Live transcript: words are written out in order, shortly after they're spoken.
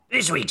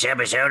This week's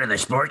episode of the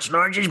Sports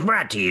Lords is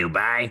brought to you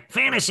by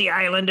Fantasy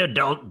Island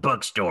Adult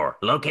Bookstore,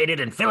 located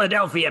in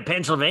Philadelphia,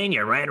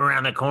 Pennsylvania, right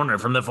around the corner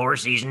from the Four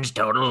Seasons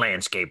Total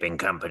Landscaping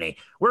Company,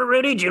 where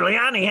Rudy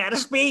Giuliani had a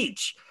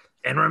speech.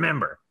 And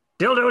remember,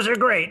 dildos are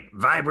great,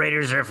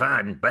 vibrators are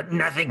fun, but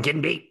nothing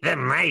can beat the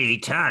mighty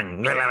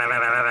tongue.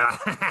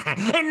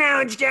 And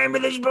now it's time for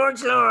the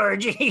Sports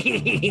Lords.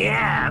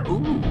 Yeah.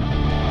 Ooh.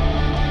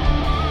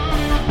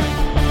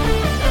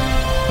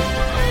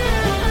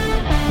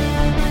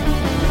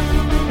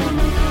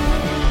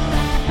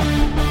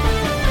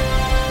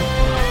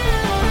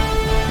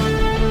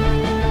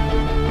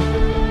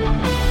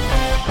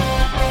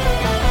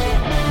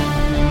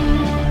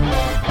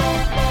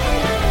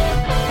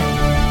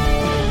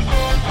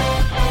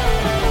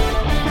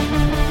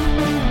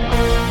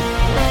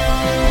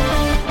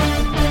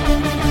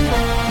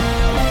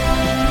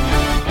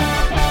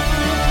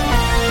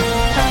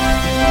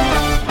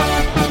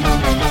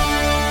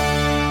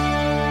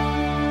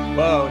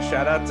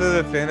 Shout out to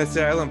the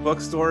Fantasy Island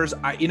bookstores.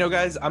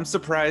 Guys, I'm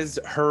surprised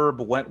Herb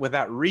went with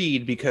that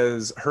read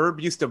because Herb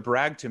used to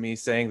brag to me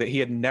saying that he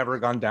had never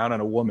gone down on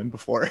a woman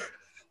before.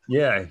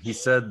 Yeah, he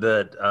said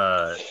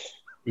that.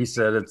 He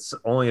said it's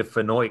only a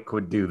Fenoik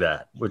would do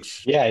that.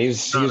 Which he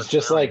was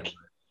just like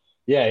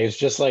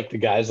the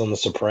guys on The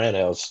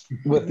Sopranos,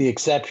 with the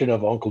exception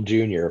of Uncle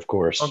Junior, of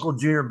course. Uncle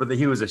Junior, but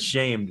he was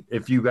ashamed.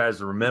 If you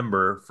guys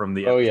remember from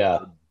the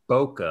episode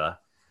Boca,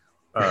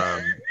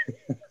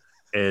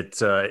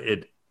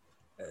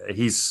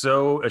 he's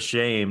so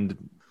ashamed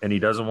and he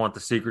doesn't want the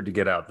secret to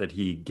get out that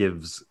he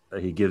gives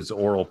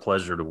oral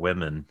pleasure to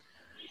women.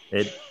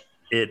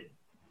 It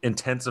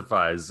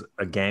intensifies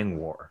a gang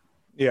war.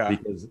 Yeah.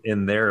 Because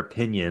in their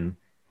opinion,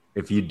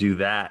 if you do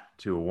that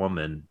to a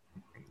woman,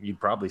 you'd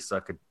probably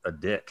suck a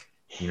dick,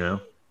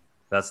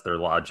 That's their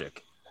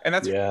logic. And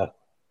that's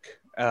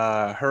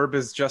Herb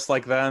is just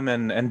like them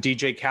and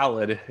DJ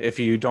Khaled, if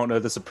you don't know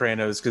The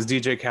Sopranos, because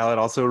DJ Khaled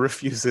also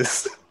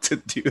refuses to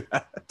do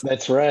that.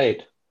 That's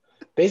right.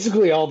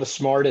 Basically, all the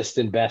smartest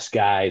and best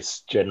guys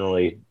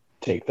generally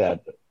take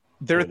that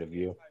point of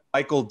view.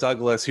 Michael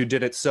Douglas, who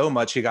did it so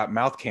much he got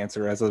mouth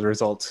cancer as a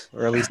result,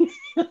 or at least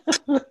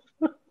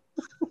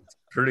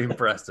pretty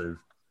impressive.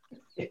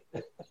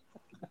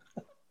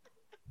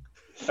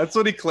 That's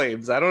what he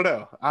claims. I don't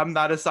know. I'm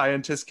not a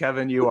scientist,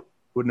 Kevin. You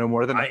would know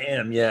more than I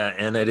am. Yeah,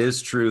 and it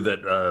is true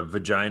that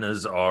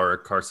vaginas are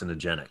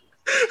carcinogenic.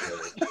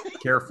 So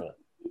careful.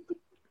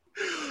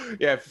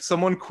 Yeah, if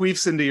someone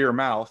queefs into your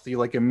mouth,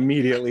 you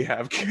immediately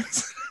have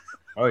cancer.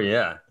 Oh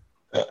yeah,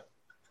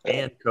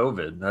 and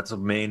COVID. That's a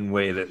main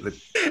way that the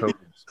COVID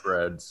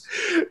spreads.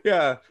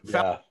 Yeah,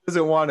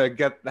 doesn't want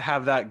to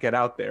have that get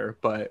out there,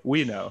 but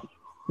we know.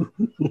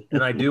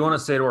 And I do want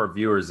to say to our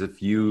viewers,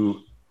 if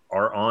you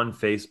are on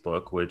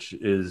Facebook, which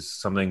is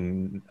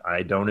something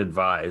I don't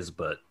advise,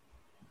 but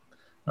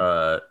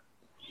the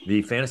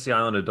Fantasy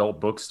Island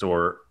Adult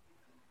Bookstore,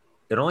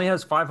 it only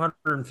has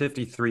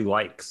 553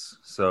 likes.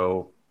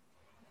 So,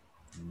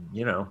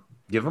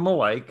 give them a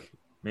like,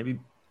 maybe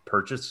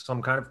purchase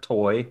some kind of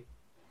toy.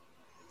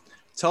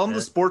 Tell them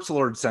the Sports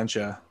Lord sent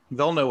you.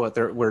 They'll know what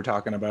we're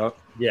talking about.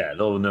 Yeah,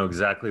 they'll know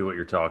exactly what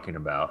you're talking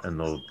about, and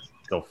they'll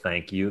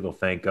thank you. They'll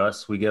thank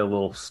us. We get a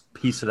little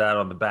piece of that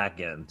on the back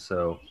end,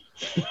 so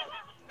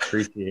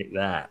appreciate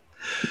that.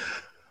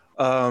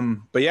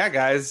 But yeah,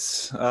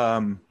 guys,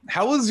 how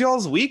was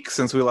y'all's week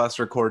since we last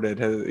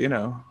recorded?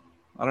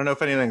 I don't know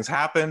if anything's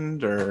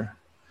happened or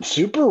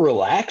super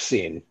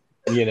relaxing,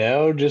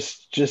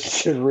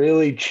 just a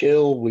really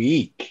chill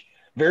week.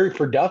 Very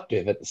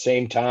productive at the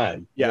same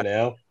time,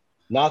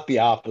 not the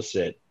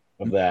opposite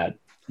of that.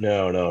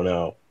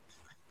 No.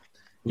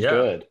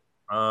 Good.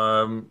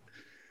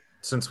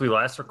 Since we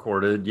last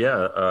recorded,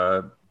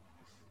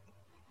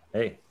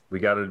 hey, we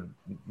got a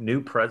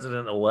new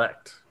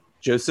president-elect.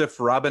 Joseph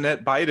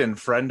Robinette Biden,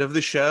 friend of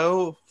the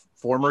show,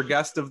 former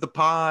guest of the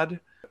pod,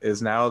 is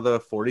now the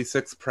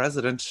 46th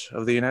president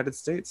of the United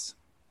States.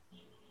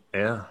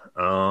 Yeah.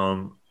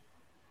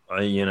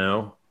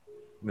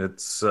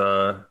 It's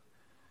for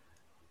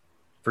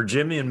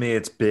Jimmy and me,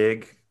 it's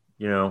big,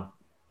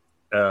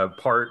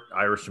 part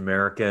Irish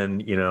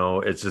American,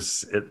 it's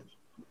just, it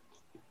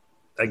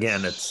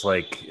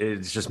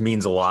just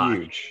means a lot.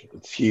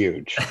 It's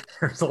huge.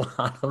 There's a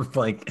lot of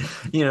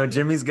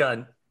Jimmy's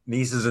got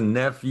nieces and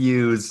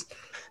nephews,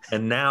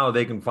 and now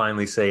they can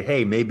finally say,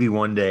 hey, maybe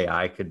one day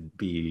I could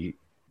be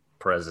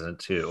president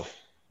too.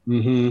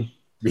 Mm-hmm.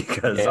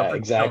 Because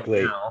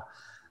exactly. Now,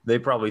 they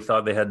probably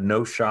thought they had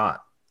no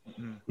shot.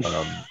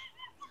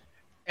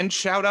 And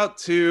shout out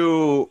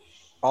to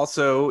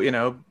also,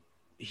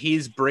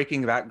 he's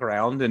breaking that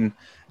ground, and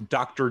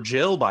Dr.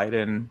 Jill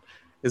Biden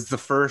is the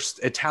first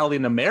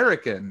Italian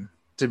American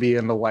to be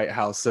in the White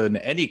House in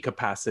any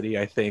capacity,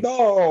 I think.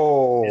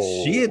 Oh,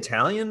 is she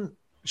Italian?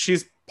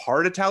 She's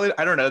part Italian.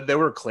 I don't know. They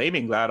were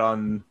claiming that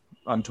on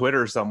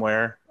Twitter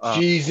somewhere.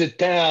 She's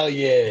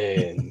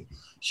Italian.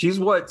 She's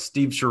what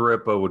Steve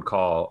Sciarippa would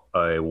call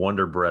a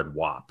Wonder Bread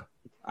wop.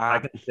 I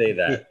can say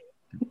that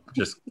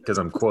just because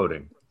I'm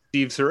quoting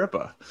Steve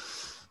Sciarippa.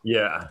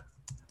 Yeah.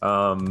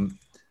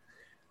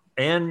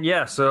 And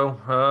yeah, so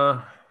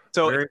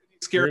very,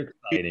 very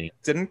exciting.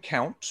 Didn't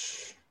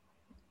count.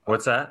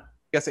 What's that?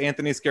 I guess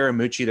Anthony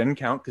Scaramucci didn't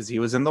count because he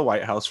was in the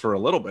White House for a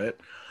little bit.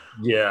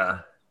 Yeah.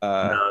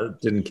 No,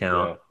 it didn't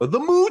count. Yeah. The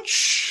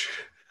mooch.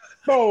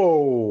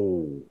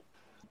 Oh.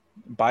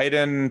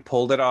 Biden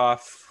pulled it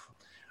off.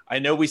 I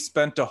know we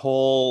spent a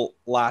whole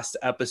last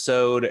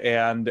episode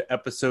and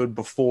episode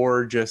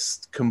before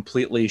just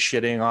completely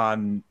shitting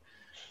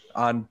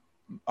on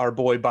our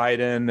boy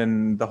Biden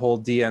and the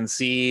whole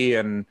DNC.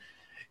 And,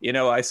 you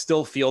know, I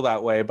still feel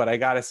that way. But I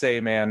got to say,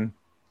 man,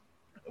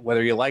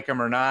 whether you like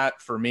him or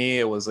not, for me,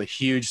 it was a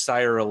huge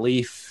sigh of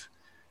relief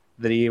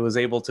that he was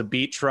able to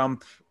beat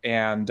Trump.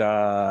 And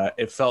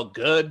it felt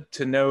good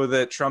to know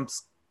that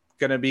Trump's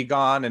going to be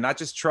gone. And not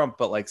just Trump,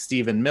 but like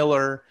Stephen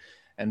Miller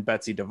and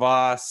Betsy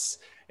DeVos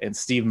and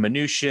Steve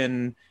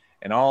Mnuchin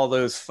and all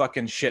those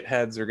fucking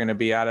shitheads are going to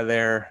be out of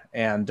there.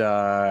 And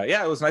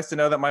yeah, it was nice to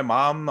know that my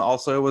mom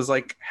also was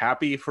like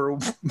happy for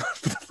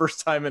the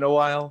first time in a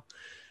while.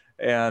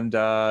 And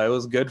it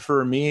was good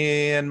for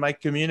me and my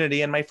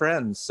community and my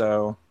friends.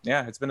 So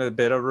yeah, it's been a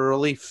bit of a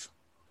relief.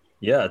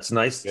 Yeah, it's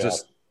nice. Yeah.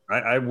 Just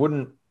I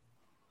wasn't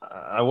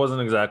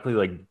exactly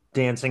like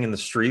dancing in the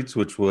streets,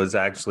 which was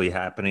actually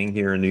happening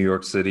here in New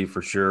York City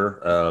for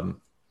sure.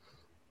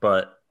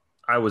 But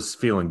I was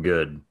feeling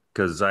good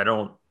because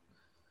I'm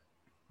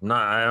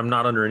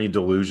not under any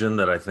delusion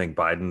that I think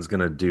Biden's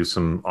going to do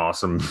some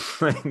awesome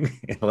thing.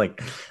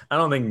 Like, I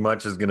don't think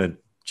much is going to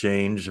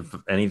change, if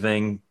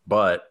anything,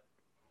 but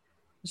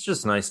it's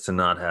just nice to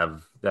not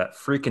have that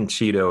freaking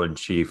Cheeto in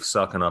chief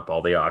sucking up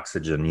all the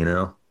oxygen, you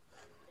know?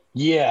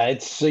 Yeah,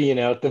 it's, you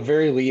know, at the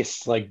very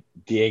least, like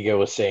Diego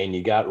was saying,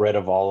 you got rid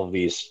of all of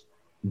these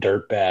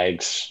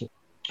dirtbags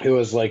who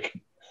was like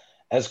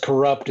as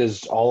corrupt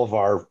as all of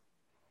our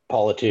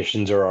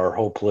politicians or our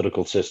whole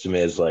political system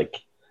is.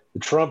 Like, the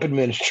Trump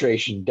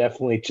administration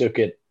definitely took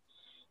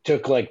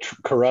like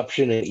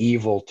corruption and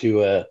evil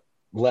to a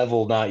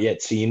level not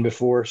yet seen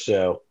before.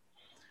 So,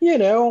 you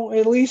know,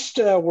 at least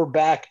we'll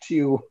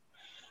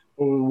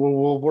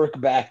work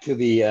back to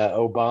the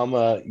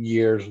Obama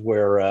years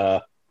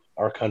where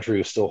our country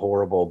was still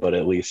horrible, but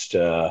at least,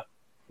 you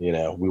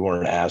know, we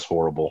weren't as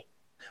horrible.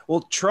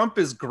 Well, Trump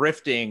is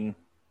grifting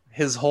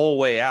his whole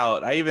way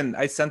out.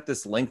 I sent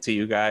this link to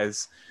you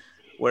guys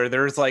where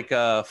there's like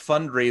a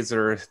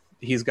fundraiser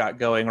he's got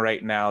going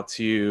right now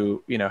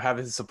to, you know, have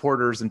his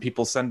supporters and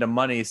people send him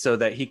money so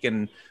that he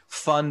can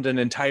fund an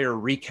entire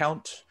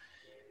recount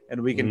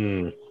and we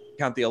can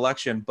count the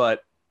election.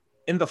 But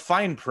in the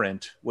fine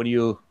print, when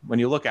you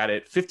look at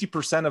it,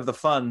 50% of the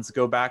funds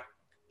go back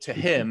to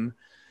him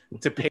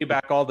to pay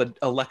back all the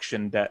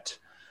election debt.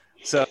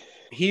 So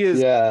he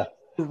is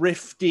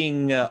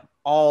grifting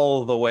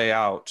all the way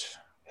out.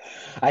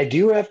 I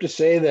do have to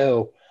say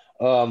though,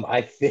 I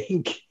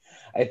think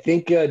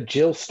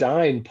Jill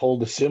Stein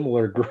pulled a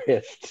similar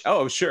grift.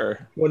 Oh,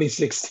 sure.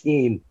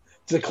 2016.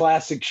 It's a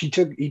classic. He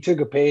took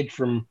a page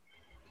from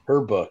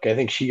her book. I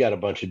think she got a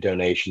bunch of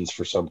donations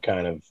for some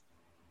kind of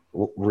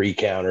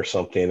recount or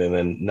something, and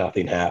then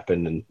nothing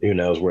happened, and who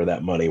knows where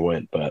that money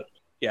went. But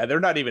yeah,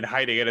 they're not even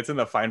hiding it. It's in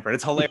the fine print.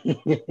 It's hilarious.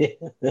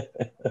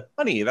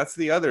 Money. That's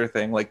the other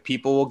thing. Like,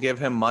 people will give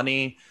him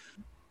money,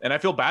 and I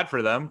feel bad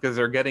for them because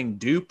they're getting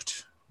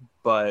duped.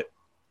 But,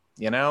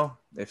 you know,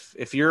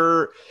 if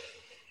you're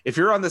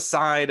on the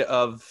side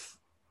of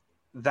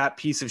that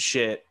piece of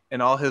shit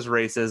and all his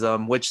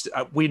racism, which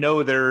we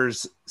know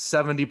there's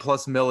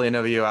 70+ million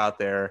of you out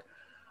there,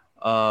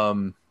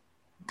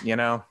 you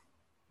know,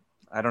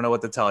 I don't know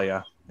what to tell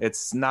you.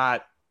 It's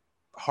not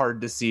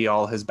hard to see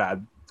all his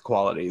bad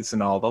qualities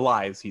and all the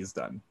lies he's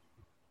done.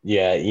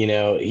 Yeah, you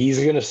know, he's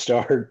going to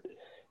start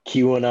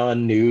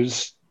QAnon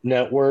News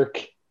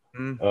Network.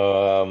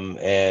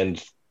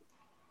 And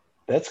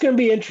that's going to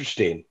be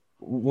interesting.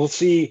 We'll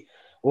see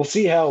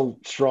how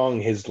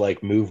strong his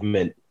like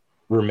movement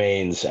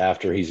remains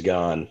after he's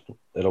gone.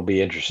 It'll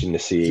be interesting to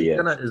see.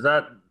 Is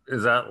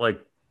that like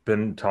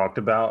been talked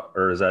about,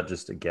 or is that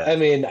just a guess? I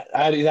mean,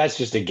 that's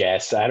just a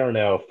guess. I don't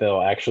know if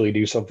they'll actually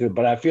do something,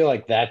 but I feel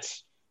like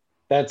that's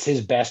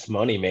his best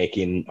money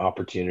making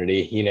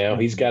opportunity. You know,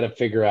 he's got to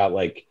figure out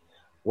like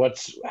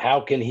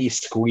how can he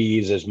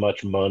squeeze as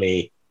much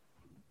money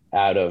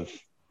out of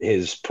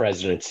his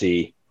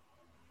presidency.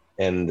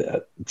 And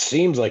it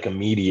seems like a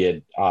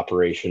media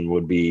operation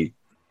would be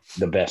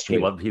the best way.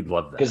 He'd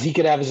love that. Because he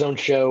could have his own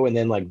show, and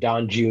then like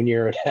Don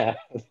Jr. would have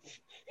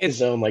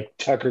his own like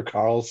Tucker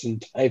Carlson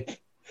type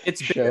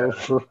show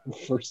for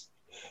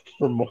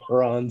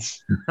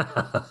morons.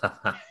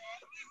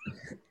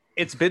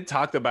 It's been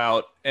talked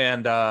about,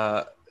 and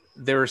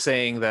they were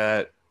saying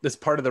that this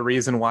part of the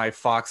reason why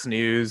Fox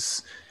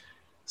News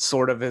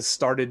sort of has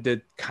started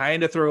to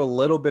kind of throw a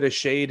little bit of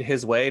shade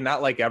his way.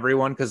 Not like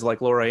everyone, because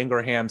like Laura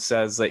Ingraham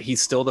says that he's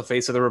still the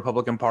face of the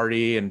Republican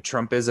Party and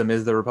Trumpism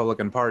is the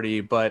Republican Party,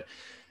 but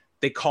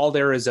they called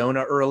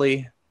Arizona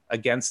early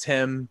against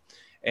him,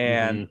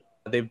 and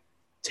they've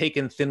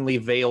taken thinly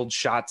veiled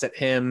shots at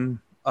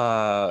him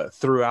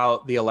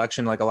throughout the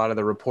election, like a lot of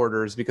the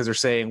reporters, because they're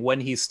saying when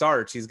he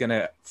starts, he's going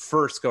to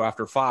first go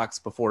after Fox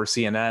before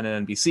CNN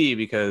and NBC,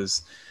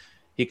 because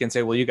he can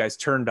say, well, you guys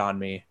turned on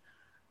me.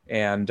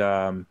 And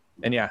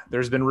yeah,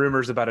 there's been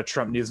rumors about a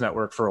Trump news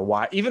network for a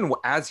while. Even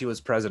as he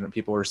was president,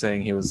 people were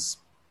saying he was.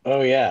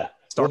 Oh, yeah.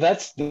 Well,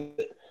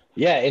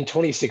 in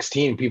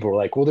 2016, people were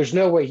like, well, there's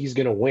no way he's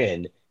going to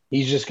win.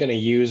 He's just going to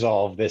use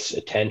all of this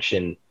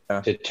attention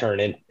to turn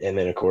in. And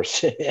then, of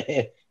course,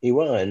 he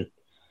won.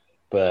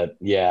 But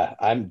yeah,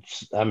 I'm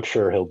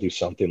sure he'll do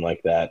something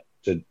like that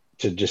to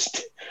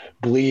just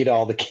bleed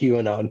all the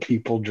QAnon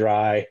people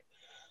dry.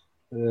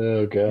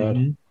 Oh, God.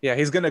 Mm-hmm. Yeah,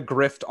 he's going to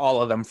grift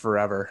all of them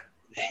forever.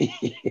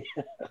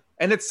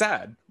 And it's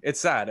sad. It's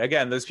sad.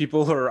 Again, those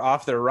people who are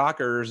off their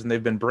rockers and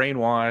they've been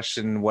brainwashed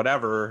and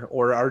whatever,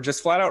 or are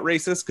just flat out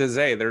racist, because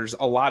hey, there's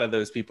a lot of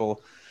those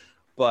people.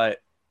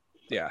 But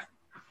yeah,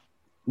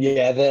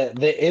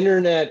 the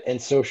internet and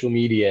social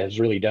media has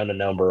really done a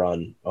number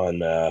on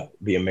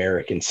the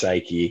American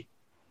psyche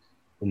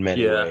in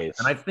many ways.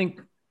 And I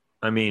think,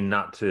 I mean,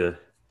 not to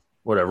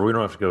whatever, we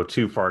don't have to go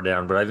too far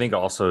down, but I think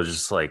also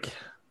just like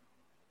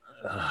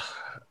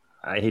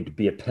I hate to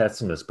be a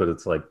pessimist, but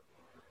it's like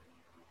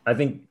I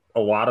think a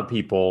lot of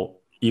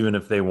people, even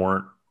if they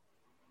weren't,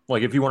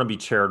 like, if you want to be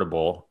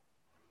charitable,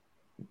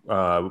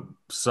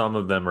 some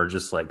of them are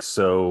just like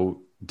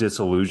so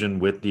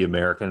disillusioned with the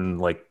American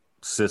like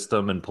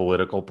system and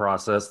political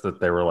process that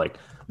they were like,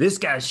 this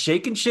guy's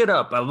shaking shit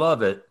up. I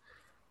love it.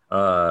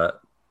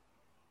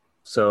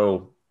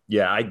 So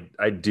yeah,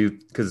 I do,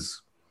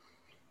 because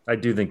I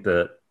do think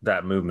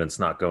that movement's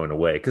not going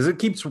away, because it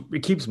keeps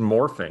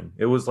morphing.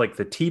 It was like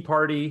the Tea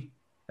Party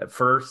at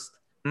first,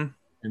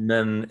 and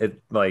then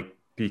it like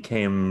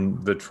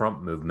became the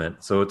Trump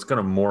movement. So it's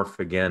going to morph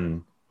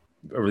again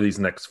over these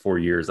next 4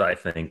 years, I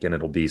think, and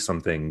it'll be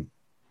something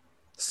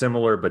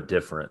similar but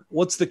different.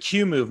 What's the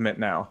Q movement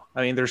now?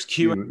 I mean, there's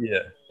Q.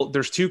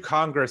 There's two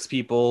Congress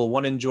people,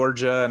 one in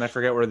Georgia, and I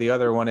forget where the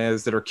other one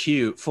is, that are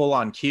Q, full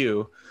on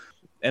Q,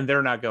 and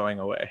they're not going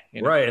away.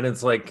 You know? Right, and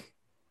it's like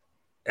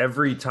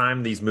every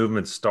time these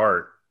movements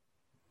start,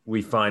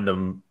 we find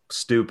them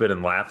stupid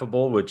and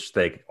laughable, which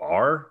they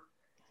are.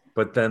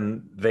 But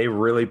then they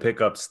really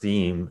pick up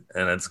steam,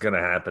 and it's going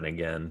to happen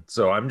again.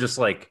 So I'm just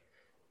like,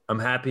 I'm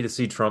happy to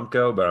see Trump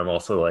go, but I'm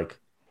also like,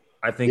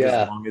 I think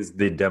as long as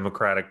the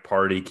Democratic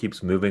Party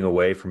keeps moving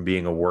away from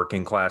being a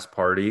working class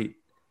party,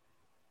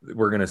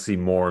 we're going to see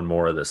more and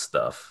more of this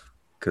stuff.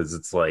 Because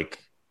it's like,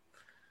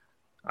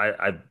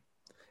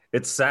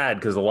 it's sad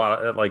because a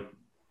lot of like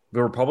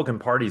the Republican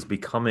Party is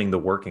becoming the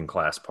working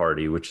class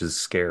party, which is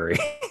scary.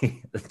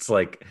 It's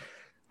like,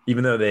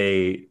 even though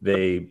they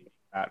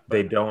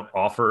don't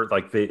offer,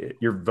 like,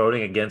 you're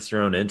voting against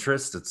your own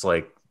interests. It's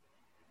like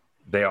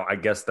I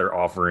guess they're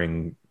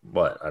offering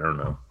what? I don't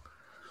know.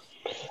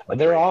 Like,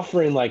 they're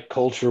offering like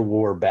culture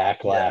war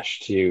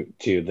backlash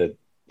to the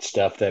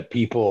stuff that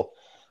people,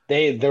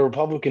 the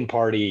Republican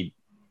Party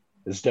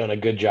has done a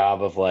good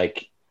job of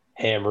like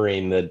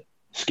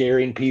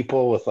scaring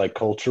people with like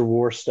culture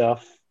war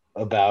stuff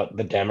about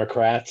the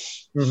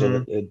Democrats.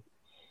 Mm-hmm.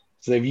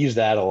 So they've used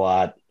that a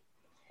lot.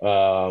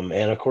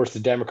 And of course, the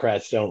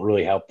Democrats don't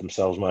really help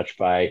themselves much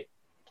by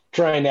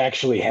trying to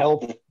actually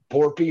help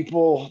poor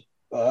people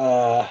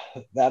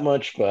that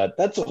much, but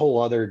that's a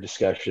whole other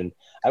discussion.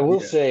 I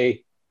will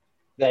say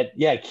that,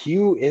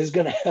 Q is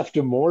going to have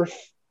to morph,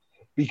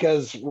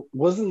 because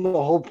wasn't the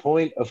whole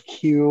point of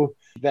Q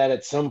that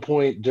at some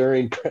point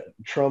during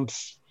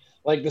Trump's,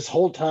 like this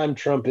whole time,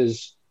 Trump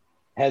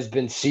has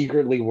been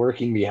secretly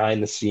working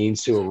behind the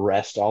scenes to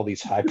arrest all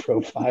these high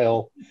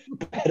profile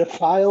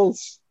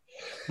pedophiles.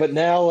 But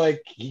now,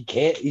 like,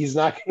 he's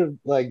not going to,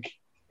 like,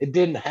 it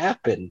didn't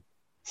happen.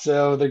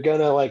 So they're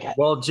going to, like,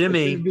 well,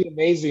 Jimmy, it'd be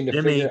amazing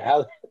to figure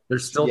out.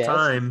 There's still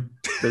time.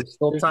 There's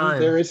still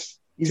time.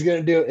 He's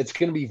going to do it. It's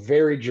going to be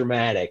very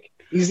dramatic.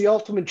 He's the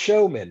ultimate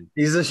showman.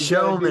 He's a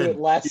showman.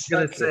 He's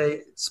going to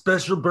say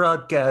special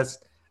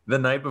broadcast the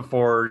night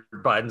before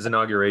Biden's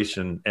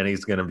inauguration. And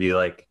he's going to be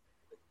like,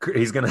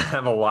 he's going to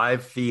have a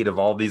live feed of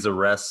all these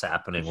arrests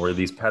happening where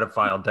these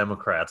pedophile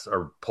Democrats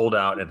are pulled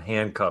out in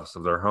handcuffs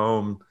of their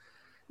home,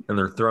 and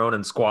they're thrown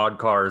in squad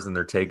cars and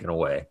they're taken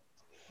away.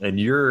 And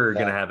you're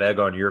going to have egg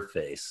on your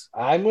face.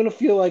 I'm going to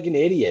feel like an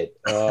idiot.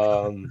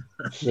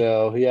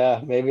 So yeah,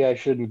 maybe I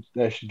should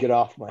get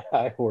off my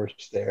high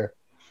horse there.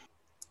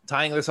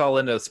 Tying this all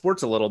into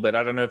sports a little bit,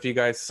 I don't know if you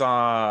guys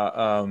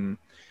saw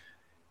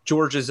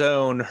Georgia's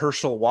own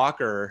Herschel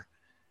Walker.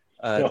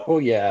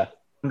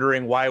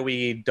 Wondering why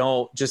we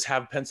don't just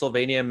have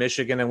Pennsylvania,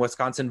 Michigan, and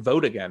Wisconsin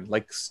vote again.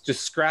 Like,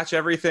 just scratch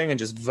everything and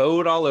just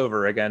vote all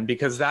over again,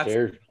 because that's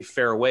a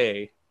fair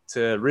way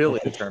to really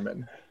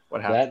determine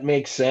what happened. That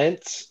makes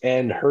sense.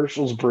 And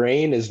Herschel's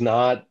brain is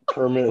not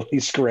permanently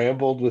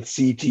scrambled with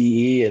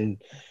CTE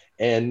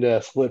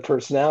and split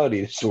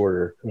personality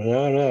disorder.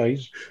 No,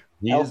 he's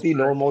healthy,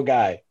 normal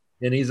guy.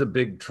 And he's a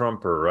big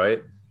Trumper,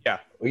 right? Yeah.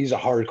 He's a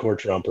hardcore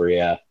Trumper,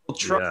 yeah. Well,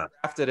 Trump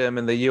drafted him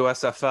in the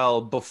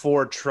USFL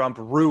before Trump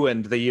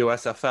ruined the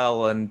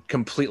USFL and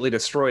completely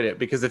destroyed it.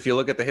 Because if you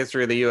look at the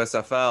history of the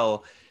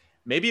USFL,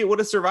 maybe it would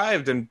have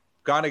survived and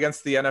gone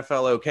against the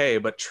NFL okay,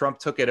 but Trump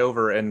took it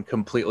over and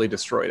completely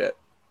destroyed it.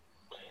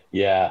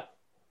 Yeah.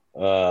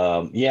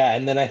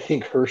 And then I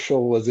think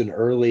Herschel was an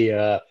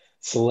early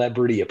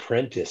Celebrity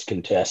Apprentice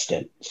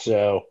contestant.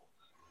 So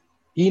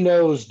he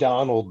knows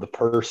Donald the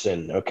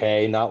person,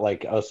 okay? Not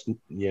like us,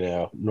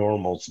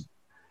 normals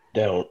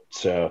don't.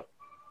 So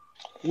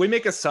we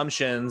make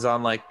assumptions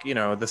on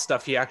the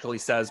stuff he actually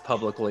says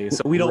publicly.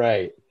 So we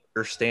don't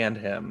understand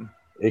him.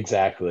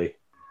 Exactly.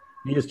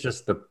 He is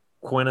just the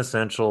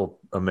quintessential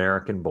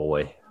American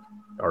boy,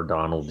 our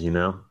Donald,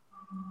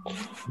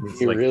 He's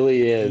he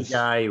really is.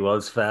 Guy, he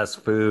loves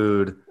fast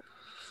food.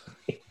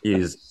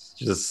 He's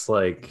just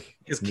like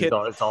his kid.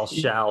 It's all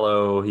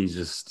shallow. He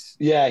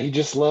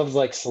just loves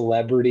like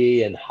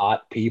celebrity and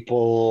hot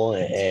people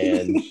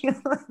and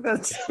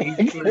that's he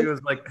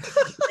was like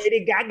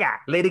Lady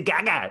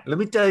Gaga. Let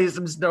me tell you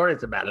some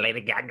stories about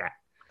Lady Gaga.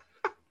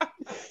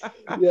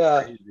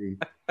 Yeah.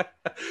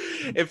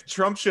 If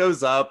Trump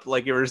shows up,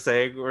 like you were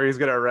saying, where he's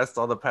gonna arrest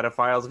all the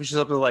pedophiles, if he shows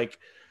up with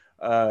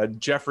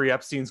Jeffrey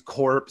Epstein's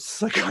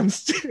corpse, like on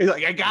stage,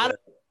 like I got it.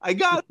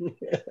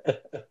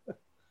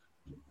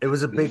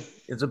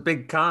 It's a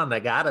big con. I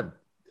got him.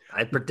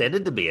 I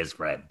pretended to be his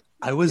friend.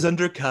 I was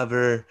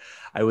undercover.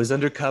 I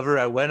went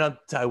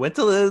to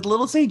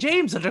Little St.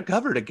 James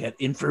undercover to get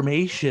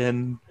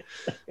information.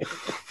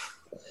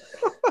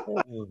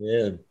 Oh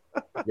man.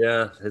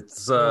 Yeah,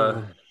 it's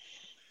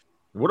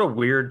what a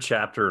weird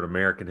chapter in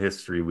American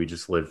history we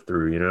just lived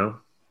through,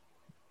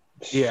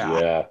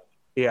 Yeah.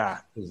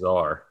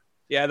 Bizarre.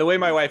 Yeah, the way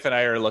my wife and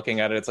I are looking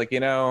at it, it's like,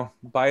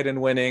 Biden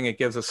winning, it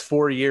gives us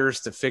 4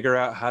 years to figure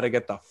out how to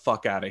get the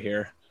fuck out of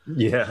here.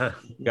 Yeah.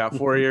 We got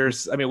 4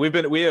 years. I mean,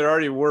 we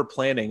already were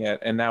planning it,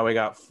 and now we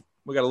got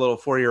a little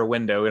 4-year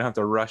window. We don't have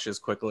to rush as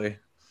quickly.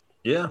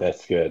 Yeah.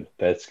 That's good.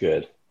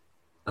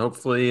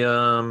 Hopefully,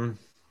 I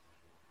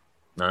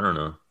don't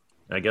know.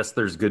 I guess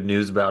there's good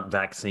news about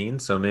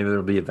vaccines, so maybe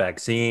there'll be a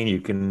vaccine.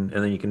 And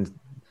then you can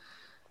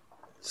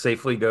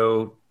safely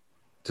go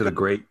to the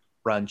great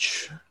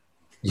brunch.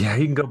 Yeah,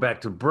 you can go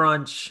back to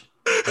brunch.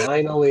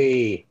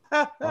 Finally,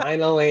 yes.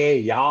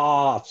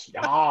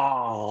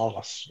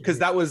 Because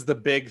that was the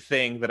big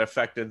thing that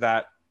affected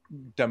that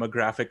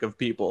demographic of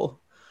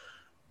people.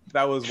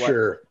 That was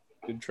why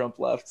Trump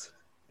left.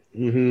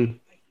 Mm-hmm.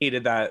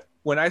 Hated that.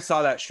 When I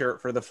saw that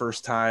shirt for the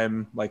first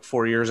time, like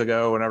 4 years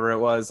ago, whenever it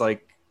was,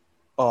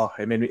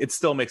 it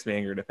still makes me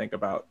angry to think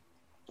about.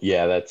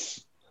 Yeah,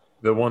 that's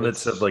the one that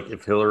said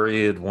if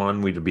Hillary had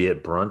won, we'd be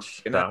at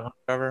brunch. That one?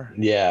 Ever?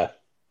 Yeah.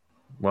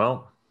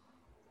 Well,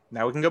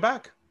 now we can go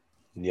back.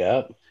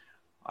 Yep.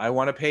 I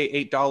want to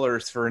pay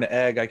 $8 for an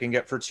egg I can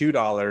get for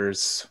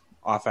 $2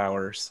 off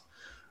hours.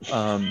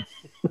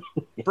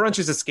 Brunch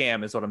is a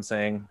scam, is what I'm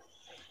saying.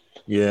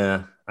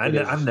 Yeah,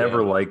 I've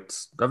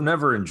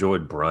never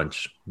enjoyed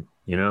brunch.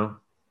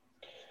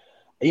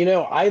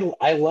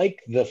 I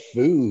like the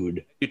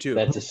food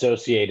that's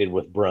associated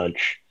with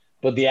brunch,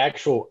 but the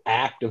actual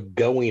act of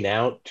going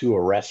out to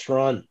a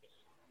restaurant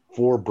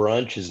for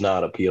brunch is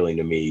not appealing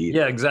to me either.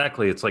 Yeah,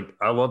 exactly. It's like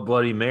I love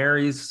Bloody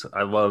Marys,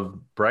 I love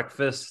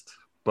breakfast,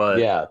 but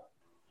yeah,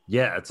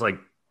 it's like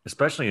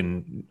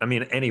especially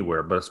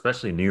anywhere, but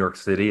especially in New York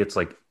City, it's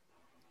like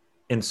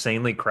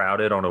insanely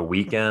crowded on a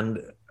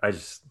weekend. I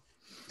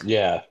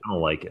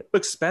don't like it.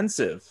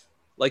 Expensive.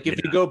 Like if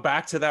you go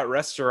back to that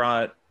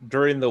restaurant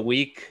during the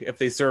week, if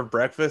they serve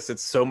breakfast,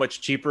 it's so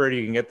much cheaper and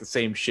you can get the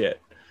same shit.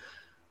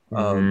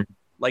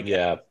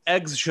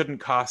 Eggs shouldn't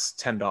cost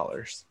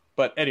 $10.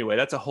 But anyway,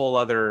 that's a whole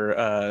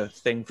other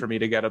thing for me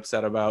to get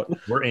upset about.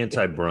 We're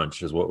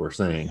anti-brunch is what we're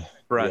saying.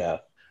 Right. Yeah.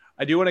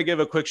 I do want to give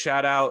a quick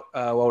shout out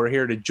while we're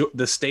here to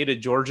the state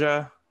of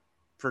Georgia,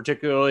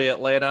 particularly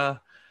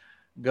Atlanta.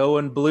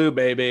 Going blue,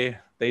 baby.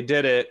 They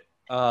did it.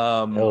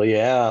 Hell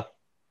yeah.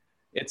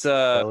 It's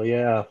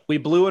we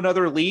blew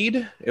another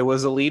lead. It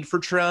was a lead for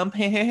Trump.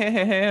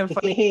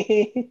 But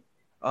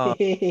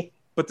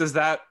does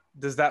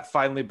that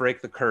finally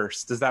break the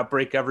curse? Does that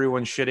break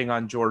everyone shitting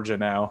on Georgia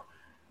now?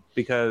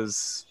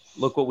 Because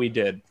look what we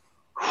did.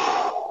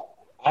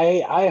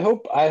 I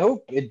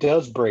hope it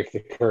does break the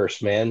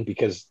curse, man,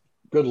 because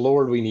good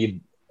Lord, we need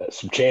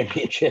some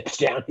championships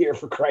down here,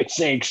 for Christ's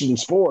sakes, in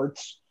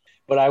sports.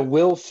 But I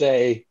will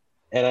say,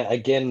 and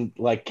again,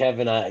 like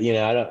Kevin,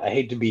 I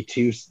hate to be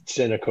too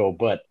cynical,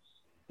 but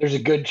there's a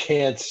good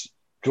chance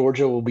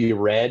Georgia will be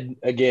red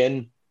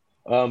again.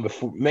 It's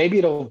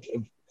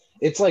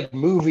like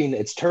moving,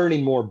 it's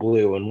turning more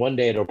blue, and one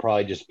day it'll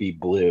probably just be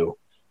blue.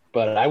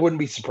 But I wouldn't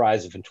be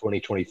surprised if in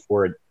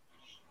 2024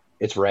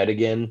 it's red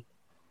again.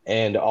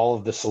 And all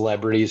of the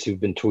celebrities who've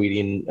been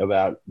tweeting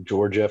about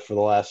Georgia for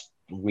the last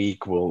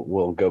week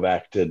will go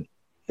back to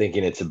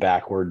thinking it's a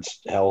backwards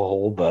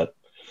hellhole. But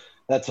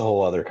that's a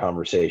whole other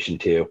conversation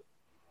too.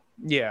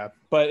 Yeah,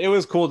 but it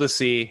was cool to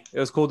see. It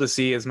was cool to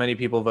see as many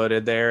people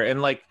voted there.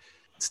 And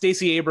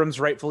Stacey Abrams,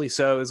 rightfully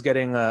so, is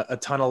getting a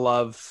ton of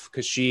love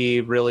because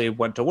she really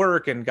went to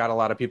work and got a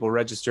lot of people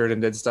registered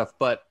and did stuff.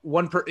 But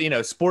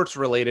sports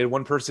related,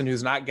 one person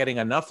who's not getting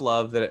enough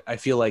love that I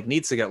feel like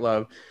needs to get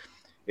love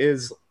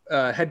is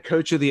head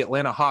coach of the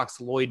Atlanta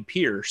Hawks, Lloyd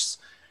Pierce,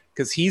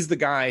 because he's the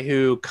guy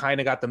who kind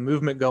of got the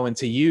movement going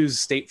to use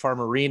State Farm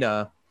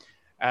Arena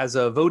as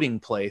a voting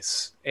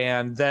place.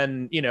 And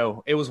then,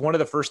 it was one of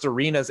the first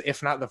arenas,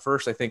 if not the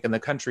first, I think, in the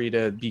country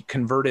to be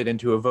converted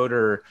into a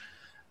voter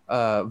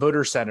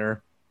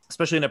center,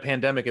 especially in a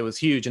pandemic. It was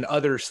huge, and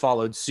others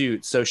followed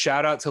suit. So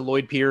shout out to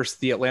Lloyd Pierce,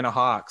 the Atlanta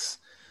Hawks,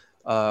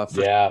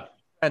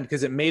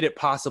 because it made it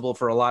possible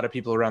for a lot of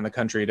people around the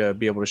country to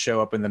be able to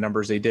show up in the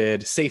numbers they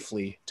did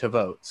safely to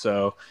vote.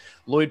 So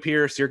Lloyd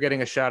Pierce, you're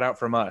getting a shout out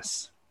from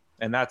us,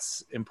 and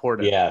that's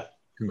important. Yeah.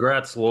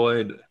 Congrats,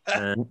 Lloyd.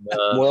 And,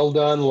 well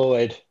done,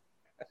 Lloyd.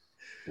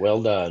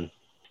 Well done.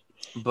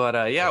 But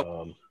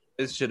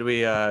should we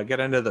get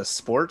into the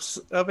sports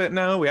of it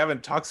now? We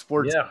haven't talked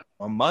sports in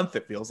a month,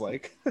 it feels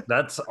like.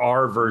 That's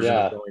our version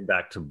of going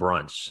back to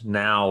brunch.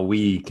 Now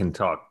we can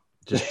talk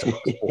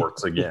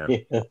sports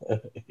again.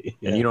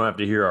 And you don't have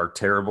to hear our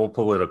terrible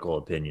political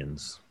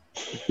opinions.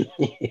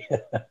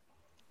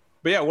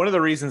 But one of the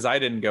reasons I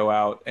didn't go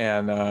out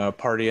and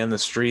party in the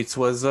streets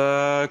was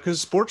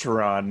because sports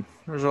were on.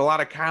 There was a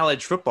lot of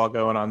college football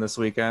going on this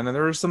weekend, and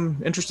there were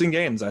some interesting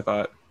games, I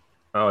thought.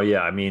 Oh,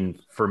 yeah. I mean,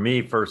 for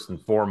me, first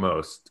and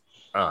foremost,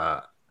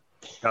 got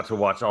to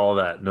watch all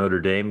that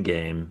Notre Dame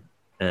game,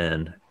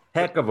 and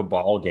heck of a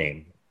ball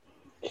game.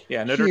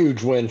 Yeah,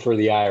 huge win for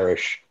the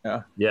Irish.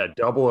 Yeah,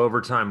 double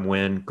overtime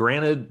win.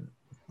 Granted,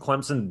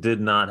 Clemson did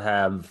not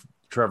have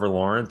Trevor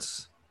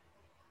Lawrence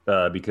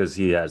because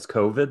he has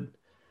COVID.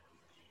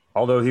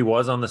 Although he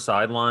was on the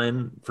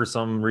sideline for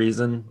some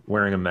reason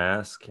wearing a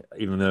mask,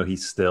 even though he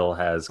still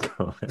has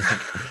COVID.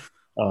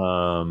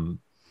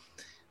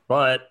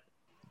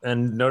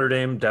 And Notre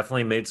Dame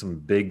definitely made some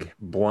big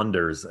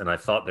blunders, and I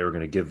thought they were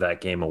going to give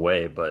that game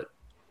away, but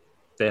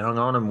they hung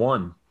on and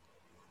won.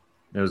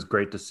 It was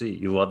great to see.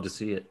 You love to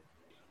see it.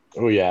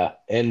 Oh, yeah.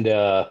 And,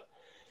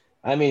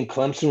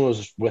 Clemson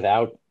was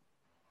without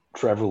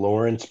Trevor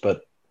Lawrence,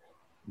 but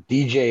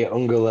DJ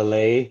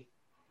Uiagalelei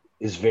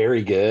is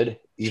very good,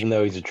 even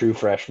though he's a true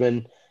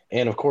freshman.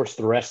 And, of course,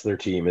 the rest of their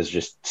team is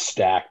just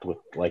stacked with,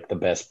 the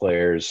best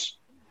players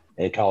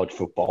in college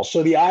football.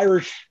 So the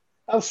Irish,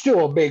 that was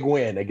still a big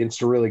win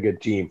against a really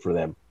good team for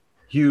them.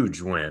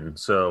 Huge win.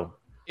 So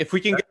if we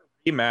can get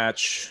a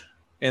rematch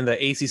in the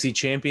ACC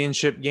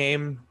championship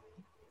game,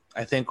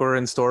 I think we're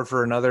in store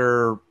for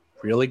another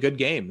really good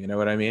game. You know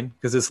what I mean?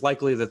 Because it's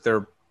likely that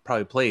they'll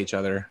probably play each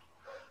other.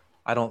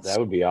 That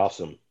would be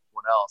awesome.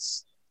 What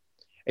else?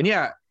 And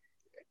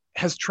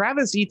has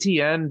Travis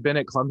Etienne been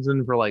at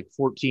Clemson for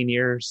 14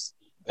 years?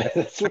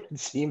 That's what it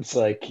seems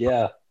like.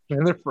 Yeah.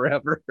 Been there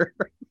forever.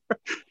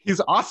 He's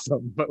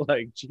awesome, but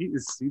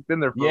geez, he's been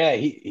there.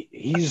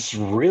 He's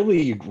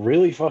really,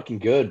 really fucking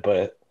good.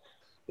 But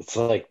it's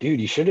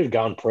dude, you should have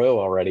gone pro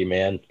already,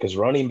 man. Because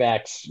running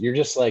backs, you're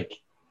just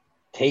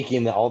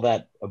taking all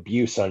that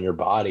abuse on your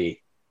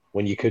body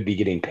when you could be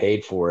getting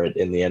paid for it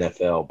in the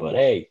NFL. But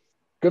hey,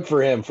 good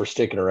for him for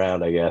sticking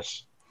around, I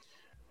guess.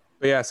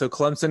 But so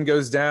Clemson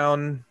goes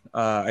down.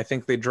 I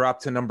think they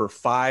drop to number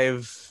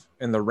 5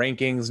 in the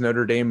rankings.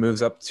 Notre Dame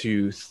moves up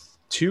to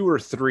 2 or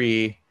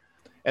 3.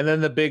 And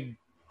then the big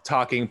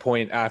talking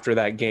point after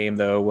that game,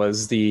 though,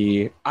 was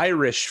the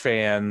Irish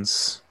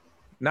fans,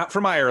 not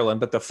from Ireland,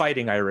 but the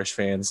Fighting Irish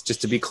fans.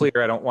 Just to be clear,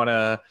 I don't want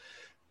to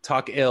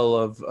talk ill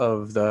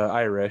of the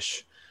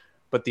Irish,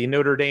 but the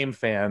Notre Dame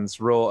fans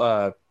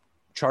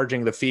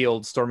charging the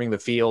field, storming the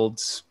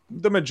fields,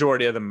 the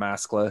majority of them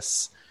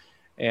maskless.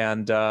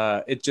 And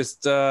it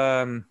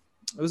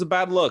was a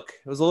bad look.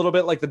 It was a little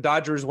bit like the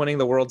Dodgers winning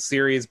the World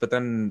Series, but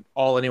then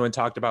all anyone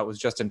talked about was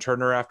Justin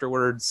Turner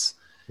afterwards.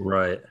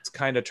 Right. It's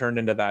kind of turned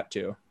into that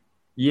too.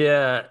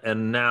 Yeah,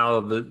 and now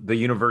the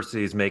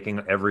university is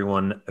making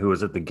everyone who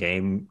was at the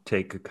game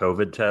take a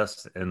COVID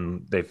test,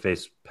 and they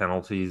face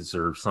penalties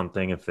or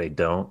something if they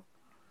don't,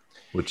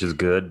 which is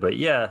good. But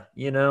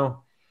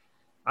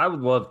I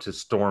would love to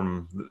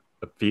storm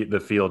the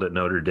field at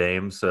Notre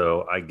Dame,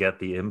 so I get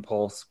the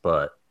impulse,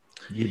 but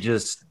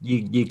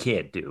you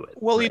can't do it.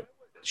 Well, right?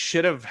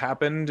 Should have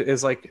happened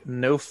is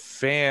no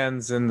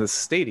fans in the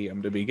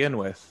stadium to begin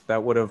with.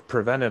 That would have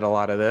prevented a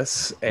lot of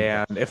this,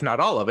 and if not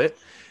all of it.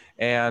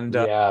 And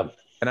it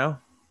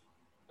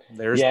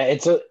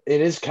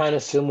is kind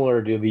of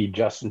similar to the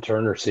Justin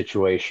Turner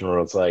situation where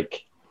it's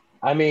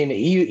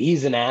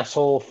he's an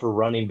asshole for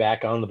running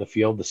back onto the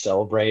field to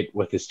celebrate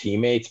with his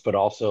teammates, but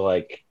also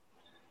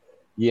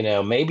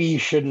maybe you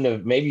should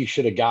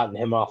have gotten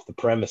him off the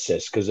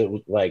premises, because it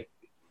was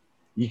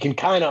you can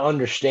kind of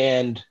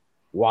understand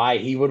why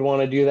he would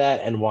want to do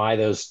that and why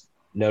those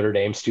Notre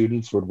Dame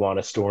students would want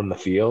to storm the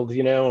field.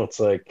 It's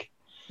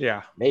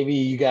maybe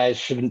you guys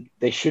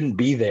shouldn't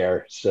be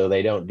there, so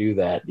they don't do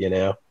that,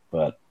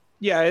 but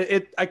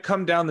I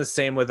come down the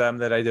same with them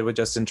that I did with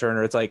Justin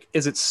Turner. It's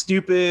is it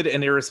stupid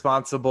and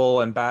irresponsible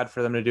and bad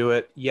for them to do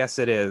it? Yes,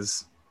 it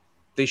is.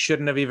 They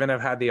shouldn't have even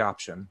have had the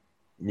option.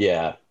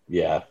 Yeah.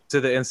 To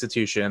the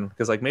institution,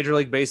 because like Major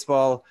League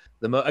Baseball,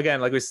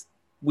 again, like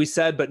we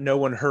said, but no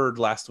one heard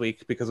last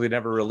week because we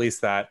never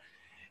released that.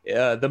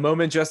 The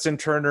moment Justin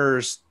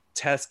Turner's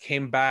test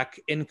came back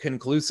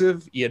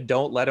inconclusive, you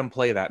don't let him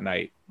play that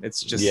night.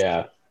 It's just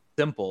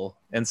simple.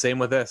 And same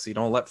with this. You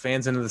don't let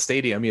fans into the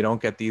stadium, you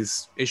don't get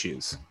these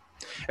issues.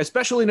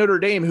 Especially Notre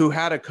Dame, who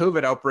had a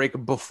COVID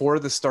outbreak before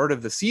the start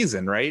of the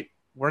season, right?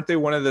 Weren't they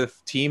one of the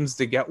teams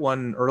to get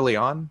one early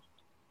on?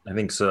 I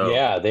think so.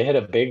 Yeah, they had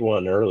a big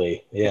one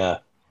early. Yeah.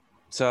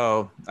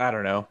 So I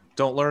don't know.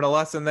 Don't learn a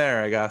lesson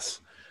there, I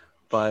guess.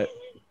 But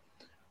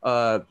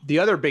the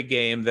other big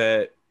game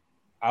that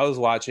I was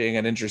watching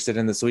and interested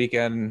in this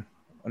weekend,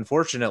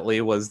 unfortunately,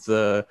 was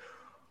the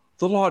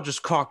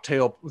world's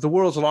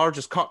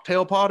largest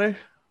cocktail party.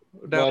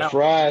 That's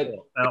right.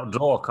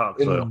 Outdoor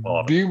cocktail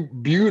party.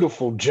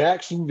 Beautiful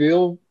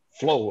Jacksonville,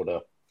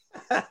 Florida.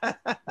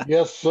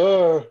 Yes,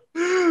 sir.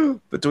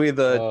 Between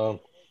the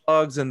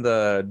dogs and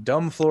the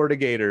dumb Florida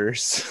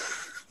Gators.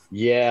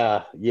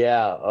 Yeah.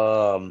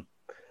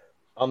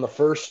 On the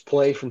first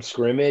play from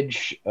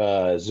scrimmage,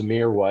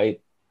 Zamir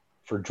White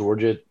for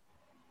Georgia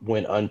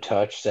went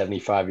untouched,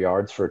 75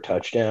 yards for a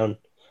touchdown.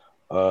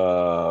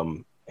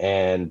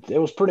 And it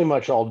was pretty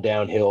much all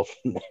downhill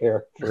from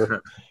there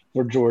for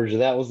Georgia.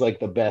 That was like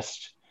the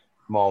best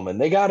moment.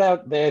 They got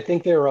out. I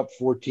think they were up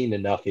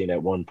 14-0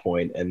 at one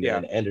point, and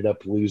then ended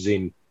up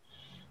losing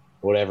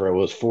whatever it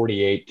was,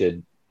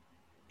 48-21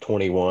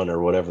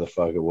 or whatever the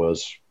fuck it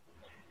was,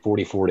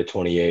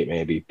 44-28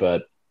 maybe.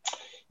 But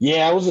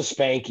yeah, it was a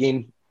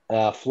spanking.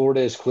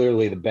 Florida is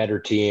clearly the better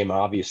team,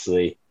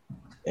 obviously,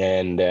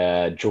 and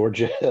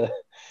Georgia.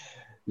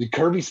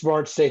 Kirby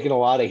Smart's taking a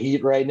lot of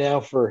heat right now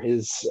for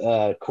his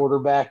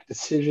quarterback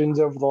decisions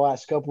over the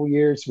last couple of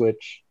years,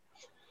 which,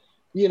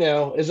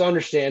 is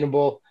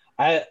understandable.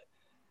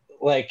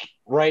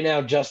 Right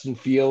now, Justin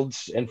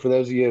Fields, and for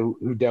those of you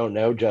who don't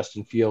know,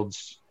 Justin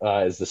Fields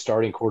is the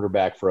starting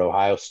quarterback for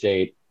Ohio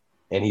State,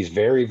 and he's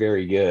very,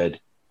 very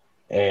good.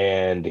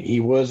 And he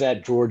was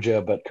at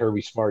Georgia, but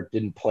Kirby Smart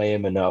didn't play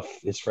him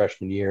enough his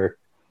freshman year,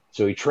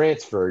 so he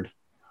transferred.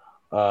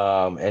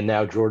 And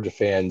now Georgia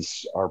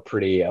fans are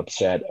pretty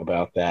upset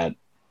about that.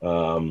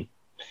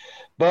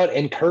 But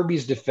in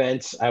Kirby's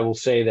defense, I will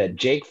say that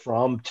Jake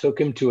Fromm took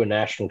him to a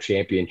national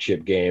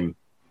championship game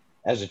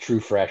as a true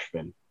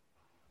freshman.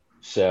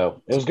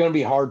 So it was going to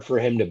be hard for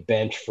him to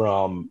bench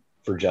Fromm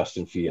for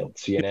Justin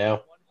Fields,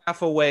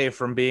 Half away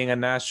from being a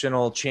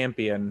national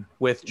champion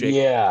with Jake.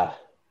 Yeah.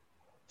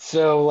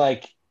 So,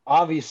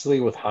 obviously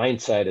with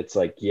hindsight, it's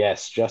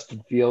yes,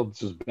 Justin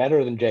Fields is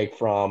better than Jake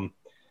Fromm,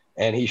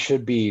 and he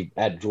should be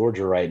at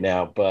Georgia right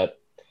now. But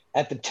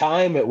at the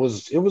time, it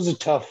was a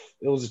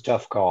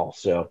tough call.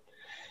 So,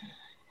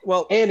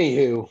 well,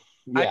 anywho,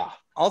 yeah,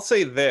 I'll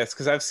say this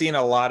because I've seen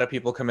a lot of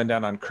people coming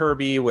down on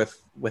Kirby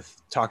with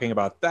talking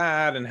about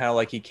that and how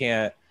he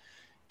can't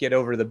get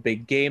over the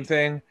big game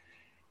thing.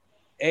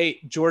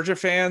 Hey, Georgia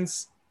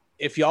fans,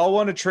 if y'all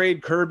want to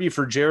trade Kirby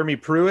for Jeremy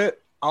Pruitt,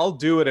 I'll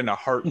do it in a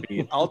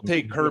heartbeat. I'll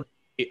take Kirby.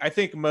 I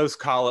think most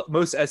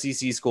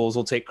SEC schools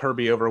will take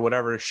Kirby over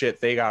whatever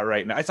shit they got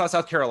right now. I saw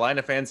South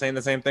Carolina fans saying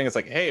the same thing. It's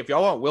hey, if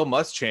y'all want Will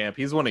Muschamp,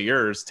 he's one of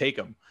yours. Take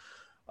him.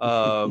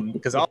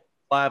 Because I'll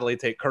gladly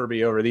take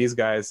Kirby over these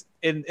guys.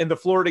 In the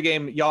Florida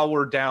game, y'all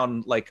were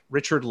down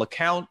Richard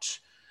LeCount.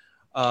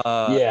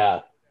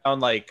 On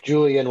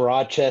Julian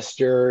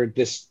Rochester,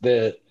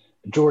 the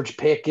George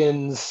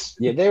Pickens.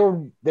 Yeah,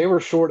 they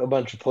were short a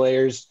bunch of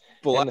players.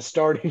 And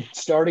the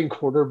starting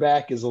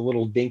quarterback is a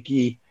little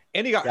dinky,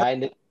 and he got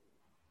hurt.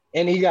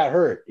 And he got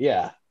hurt.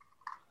 Yeah.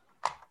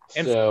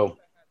 And so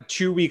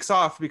 2 weeks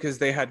off because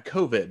they had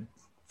COVID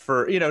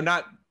for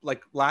not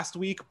last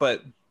week,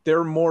 but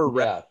they're more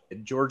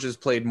rapid. Georgia's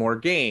played more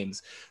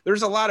games.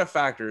 There's a lot of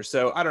factors.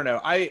 So I don't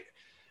know. I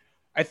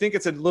think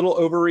it's a little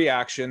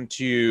overreaction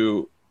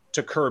to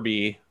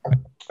Kirby.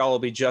 I'll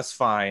be just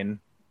fine.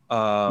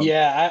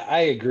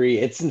 I agree.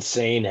 It's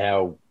insane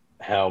how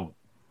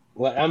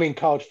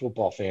college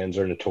football fans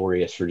are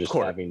notorious for just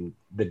having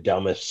the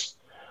dumbest,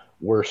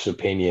 worst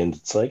opinions.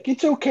 It's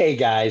it's okay,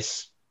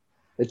 guys.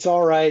 It's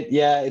all right.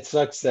 Yeah, it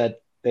sucks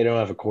that they don't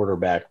have a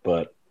quarterback,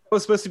 but it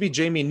was supposed to be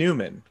Jamie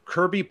Newman.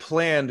 Kirby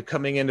planned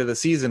coming into the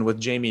season with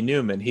Jamie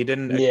Newman. He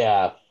didn't.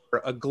 Yeah.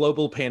 A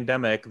global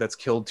pandemic that's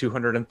killed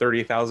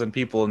 230,000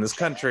 people in this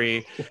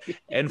country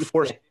and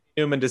forced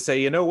Newman to say,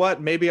 you know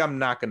what, maybe I'm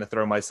not going to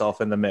throw myself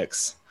in the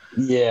mix.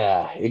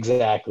 Yeah,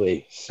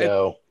 exactly.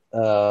 So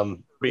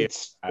and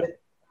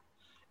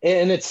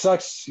it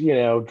sucks,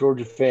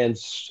 Georgia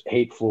fans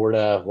hate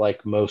Florida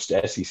like most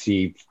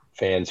SEC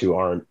fans who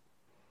aren't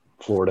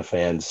Florida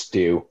fans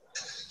do.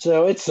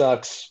 So it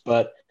sucks,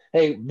 but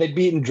hey, they've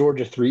beaten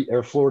Florida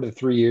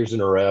 3 years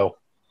in a row.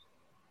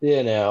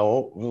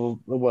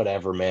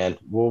 Whatever, man.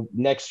 Well,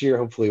 next year,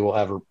 hopefully we'll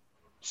have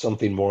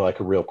something more like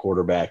a real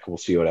quarterback. We'll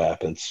see what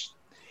happens.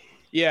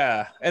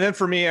 Yeah. And then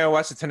for me, I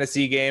watched the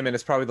Tennessee game, and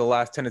it's probably the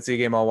last Tennessee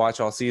game I'll watch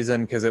all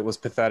season because it was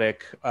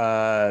pathetic.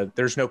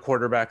 There's no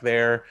quarterback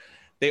there.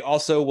 They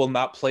also will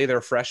not play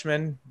their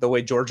freshmen the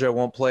way Georgia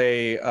won't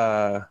play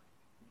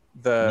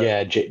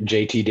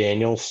JT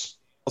Daniels.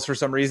 For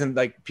some reason,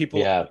 like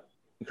people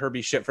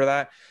Kirby shit for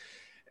that.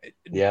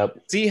 Yep.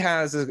 He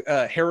has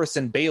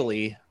Harrison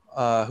Bailey,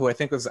 who I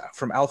think was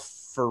from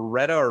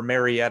Alpharetta or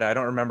Marietta. I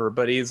don't remember,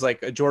 but he's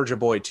like a Georgia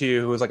boy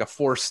too, who was like a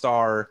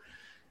 4-star.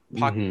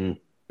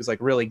 He's like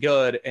really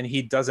good, and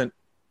he doesn't.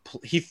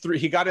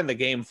 He got in the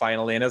game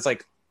finally, and it's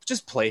like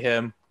just play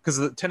him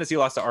because Tennessee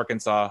lost to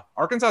Arkansas.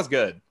 Arkansas is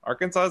good.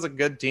 Arkansas is a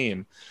good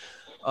team.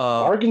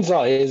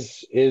 Arkansas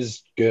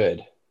is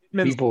good.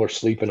 People are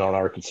sleeping on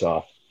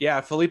Arkansas. Yeah,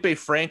 Felipe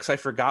Franks, I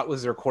forgot,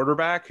 was their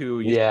quarterback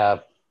who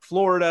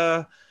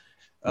Florida.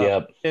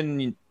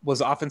 And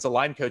was offensive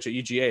line coach at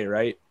UGA,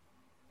 right?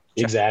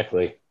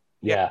 Exactly.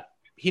 Yeah.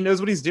 He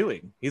knows what he's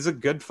doing. He's a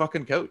good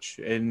fucking coach.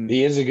 And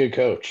he is a good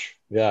coach.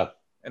 Yeah.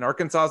 And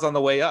Arkansas is on the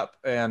way up.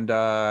 And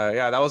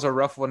that was a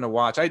rough one to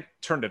watch. I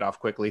turned it off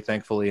quickly,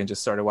 thankfully, and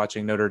just started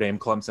watching Notre Dame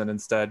Clemson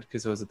instead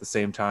because it was at the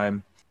same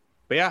time.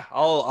 But yeah,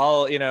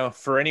 I'll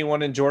for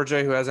anyone in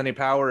Georgia who has any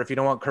power, if you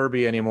don't want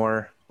Kirby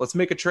anymore, let's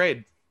make a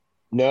trade.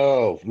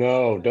 No,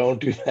 don't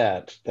do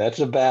that. That's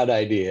a bad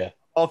idea.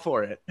 All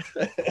for it.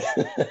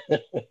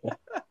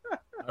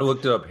 I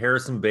looked up.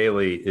 Harrison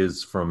Bailey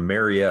is from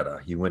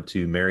Marietta. He went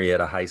to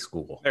Marietta High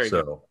School. There you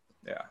go.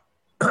 Yeah.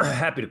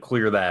 Happy to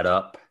clear that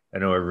up. I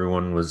know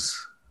everyone was.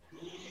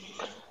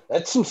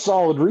 That's some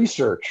solid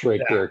research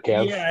right there,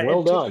 Kev. Yeah,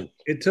 well done.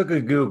 It took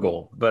a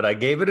Google, but I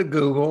gave it a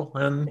Google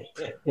and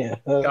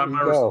got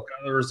the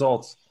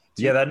results.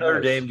 Yeah, that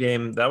Notre Dame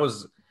game, that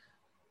was,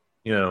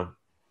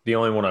 the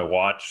only one I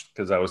watched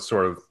because I was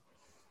sort of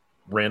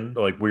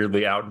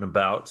weirdly out and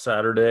about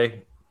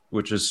Saturday,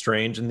 which is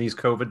strange in these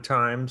COVID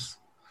times.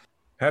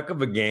 Heck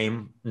of a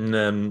game. And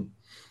then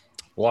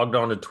logged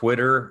on to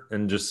Twitter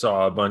and just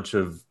saw a bunch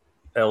of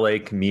LA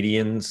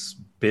comedians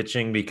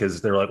bitching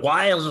because they're like,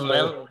 why is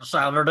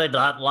Saturday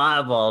Night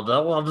Live all day? I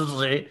want to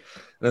see.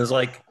 And it's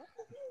like,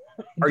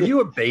 are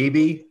you a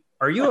baby?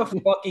 Are you a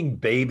fucking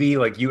baby?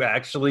 Like, you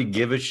actually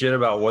give a shit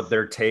about what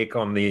their take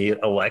on the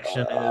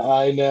election is?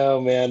 I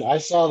know, man. I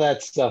saw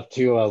that stuff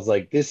too. I was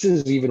like, this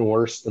is even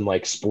worse than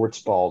like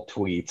sports ball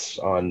tweets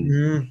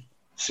on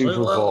Super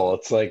Bowl.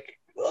 It's like,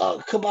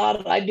 oh, come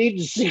on. I need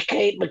to see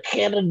Kate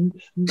McKinnon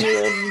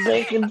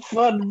making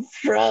fun of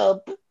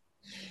Trump.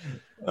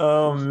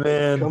 Oh,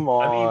 man. Come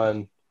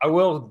on. I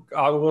mean,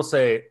 I will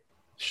say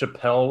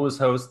Chappelle was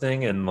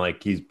hosting, and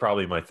like, he's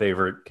probably my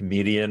favorite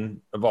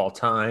comedian of all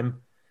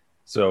time.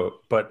 So,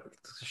 but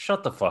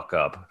shut the fuck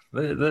up.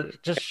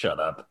 Just shut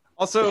up.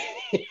 Also,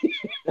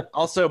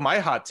 my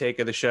hot take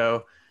of the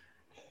show,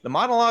 the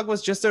monologue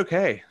was just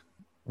okay.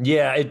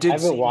 Yeah, it did. I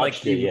haven't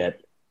watched it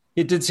yet.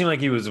 It did seem like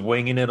he was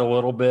winging it a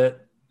little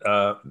bit.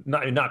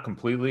 Not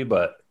completely,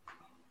 but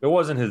it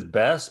wasn't his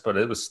best, but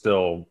it was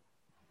still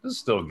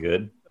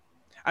good.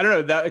 I don't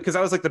know that because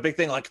that was like the big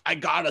thing. Like, I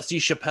gotta see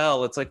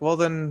Chappelle. It's like, well,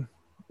 then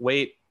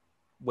wait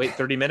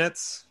 30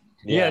 minutes.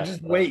 Yeah,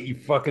 just wait, you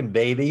fucking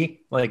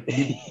baby. Like,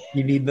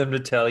 you need them to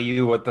tell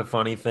you what the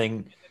funny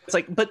thing. It's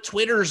like, but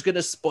Twitter's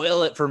gonna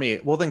spoil it for me.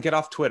 Well, then get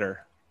off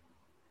Twitter.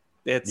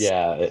 It's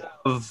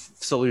of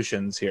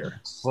solutions here.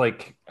 It's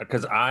like,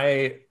 because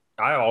I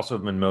also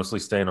have been mostly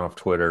staying off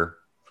Twitter,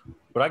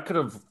 but I could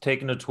have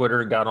taken to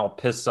Twitter and gotten all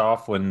pissed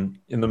off when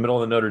in the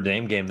middle of the Notre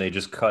Dame game they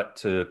just cut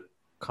to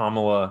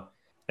Kamala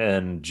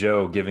and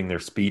Joe giving their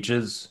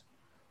speeches,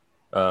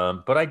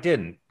 but I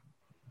didn't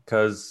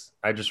because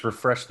I just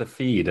refreshed the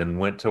feed and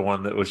went to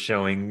one that was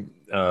showing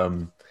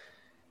the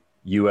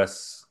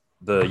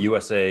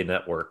USA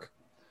Network,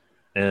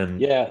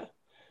 and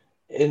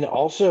and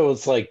also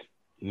it's like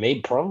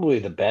made probably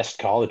the best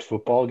college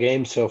football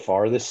game so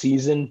far this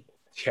season.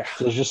 Yeah,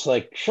 so it's just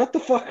like shut the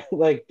fuck.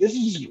 Like this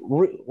is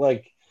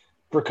like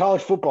for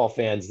college football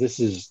fans, this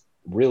is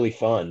really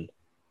fun.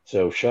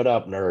 So shut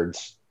up,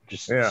 nerds.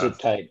 Just sit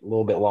tight a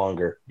little bit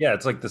longer. Yeah,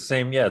 it's like the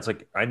same. Yeah, it's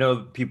like I know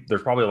people.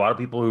 There's probably a lot of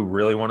people who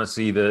really want to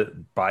see the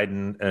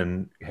Biden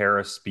and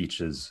Harris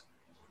speeches.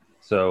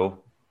 So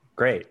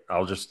great.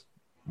 I'll just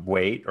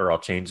wait, or I'll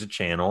change the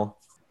channel,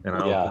 and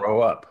I'll grow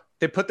up.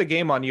 They put the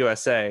game on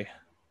USA,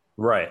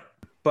 right?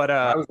 But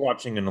I was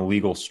watching an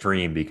illegal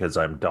stream because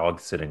I'm dog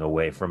sitting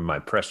away from my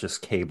precious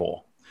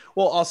cable.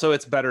 Well, also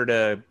it's better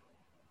to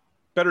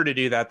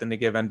do that than to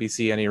give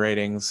NBC any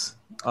ratings.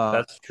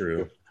 That's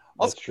true.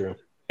 That's true.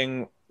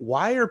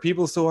 Why are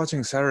people still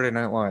watching Saturday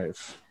Night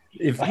Live?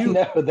 I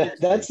know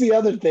that's the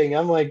other thing.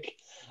 I'm like,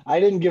 I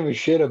didn't give a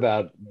shit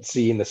about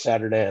seeing the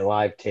Saturday Night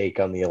Live take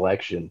on the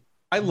election.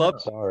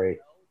 Sorry,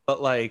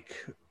 but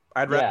like,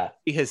 I'd rather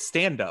see his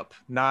stand up,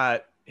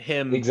 not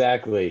him.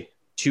 Exactly.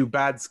 Two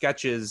bad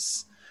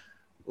sketches,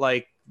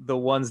 like the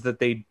ones that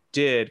they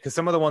did, because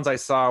some of the ones I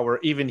saw were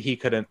even he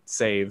couldn't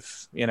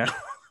save.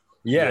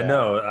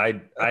 No,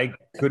 I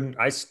couldn't.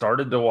 I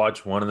started to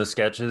watch one of the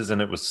sketches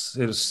and it was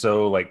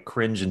so like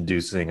cringe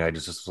inducing. I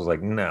just was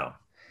like, no.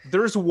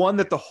 There's one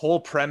that the whole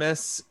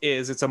premise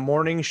is it's a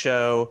morning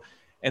show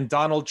and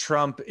Donald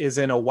Trump is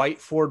in a white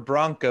Ford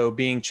Bronco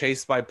being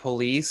chased by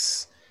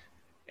police,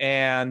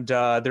 and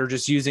they're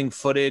just using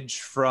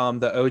footage from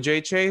the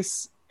OJ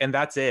chase, and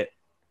that's it.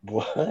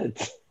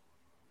 What?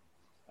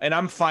 And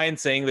I'm fine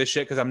saying this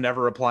shit because I'm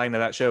never replying to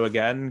that show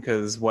again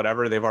because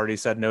whatever, they've already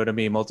said no to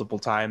me multiple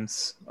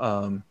times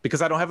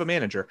because I don't have a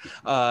manager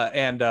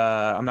and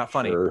I'm not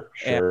funny.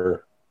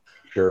 Sure.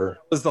 That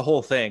was the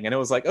whole thing. And it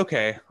was like,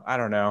 okay, I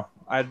don't know.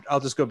 I'll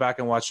just go back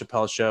and watch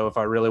Chappelle's show if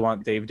I really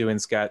want Dave doing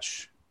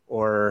sketch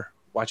or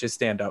watch his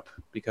stand-up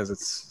because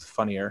it's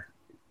funnier.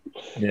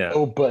 Yeah.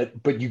 Oh,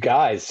 but you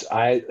guys,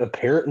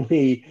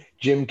 apparently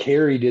Jim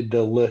Carrey did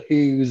the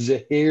Who's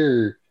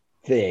Here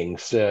thing,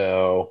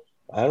 so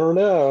I don't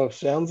know.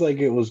 Sounds like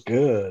it was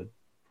good.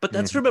 But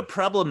that's from a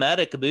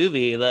problematic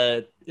movie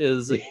that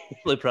is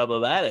really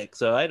problematic,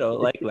 so I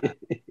don't like that.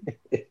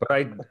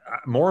 But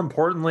more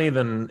importantly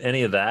than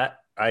any of that,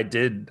 I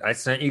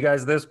sent you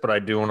guys this, but I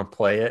do want to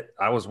play it.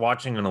 I was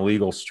watching an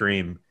illegal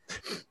stream,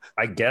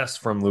 I guess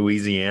from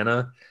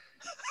Louisiana,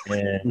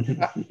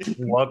 and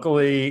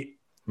luckily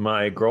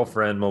my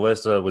girlfriend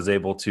Melissa was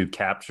able to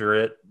capture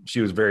it. She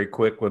was very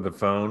quick with the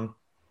phone.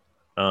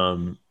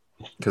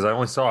 Because I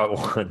only saw it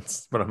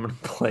once, but I'm going to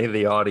play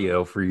the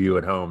audio for you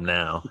at home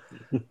now.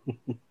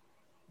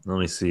 Let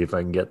me see if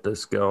I can get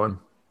this going.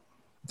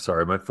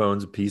 Sorry, my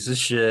phone's a piece of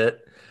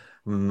shit.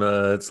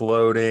 It's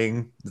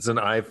loading. It's an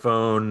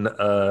iPhone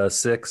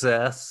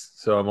 6S,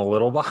 so I'm a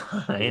little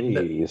behind.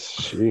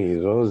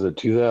 Jeez. What was it,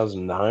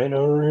 2009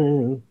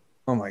 already?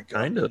 Oh, my God.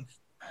 Kind of.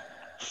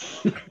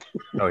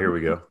 Oh, here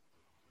we go.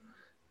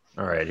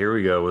 All right, here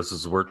we go. This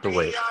is worth the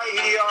wait.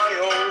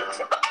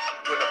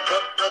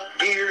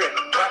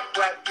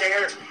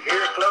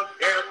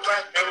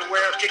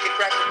 Chicken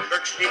crackers,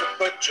 Turks need a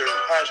butcher,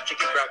 has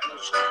chicken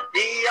crackers.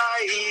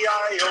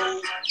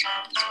 E-I-E-I-O.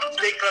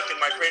 Stay clucking,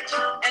 my friends.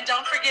 And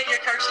don't forget your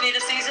Turks need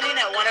a seasoning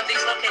at one of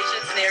these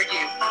locations near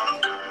you.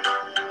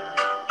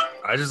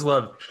 I just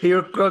love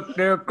here cook,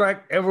 there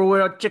crack,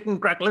 everywhere chicken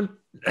crackling.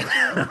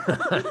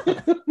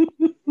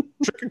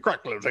 Chicken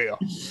cracklers here.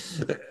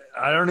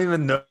 I don't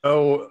even know.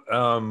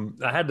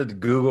 I had to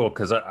Google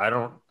because I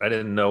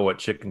didn't know what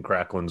chicken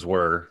cracklings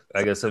were.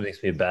 I guess that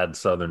makes me a bad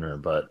Southerner,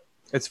 but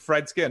it's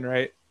fried skin,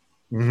 right?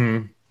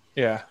 Mm-hmm.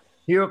 Yeah.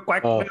 Here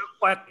quack, there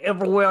quack,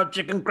 everywhere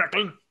chicken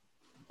crackling.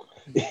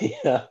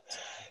 Yeah.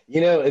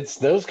 It's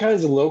those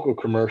kinds of local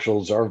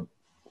commercials are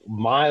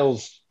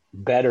miles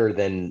better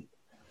than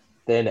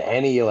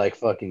any like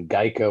fucking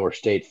Geico or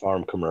State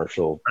Farm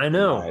commercial. I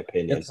know. In my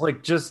opinion. It's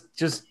like just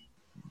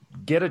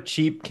get a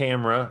cheap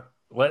camera,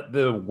 let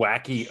the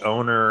wacky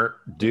owner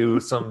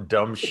do some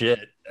dumb shit,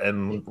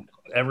 and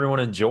everyone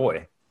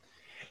enjoy.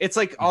 It's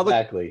like all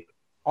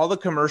the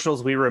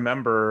commercials we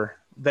remember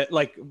that,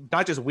 like,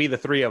 not just we, the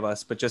three of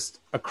us, but just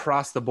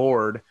across the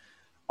board,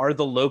 are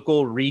the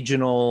local,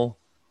 regional,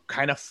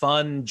 kind of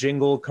fun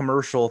jingle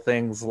commercial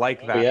things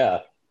like that.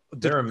 Yeah.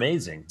 They're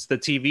amazing. The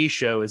TV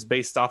show is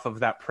based off of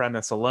that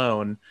premise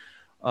alone,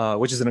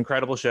 which is an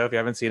incredible show. If you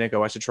haven't seen it,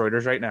 go watch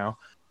Detroiters right now.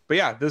 But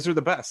yeah, those are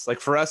the best. Like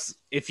for us,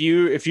 if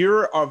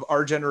you're of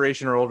our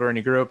generation or older and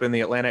you grew up in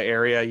the Atlanta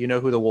area, you know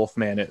who the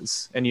Wolfman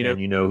is, and you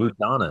know who's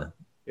Donna.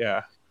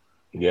 Yeah.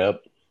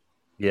 Yep.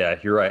 Yeah,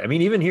 you're right. I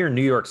mean, even here in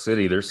New York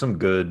City, there's some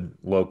good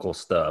local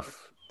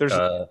stuff. There's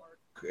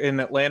in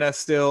Atlanta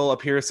still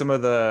up here some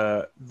of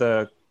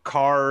the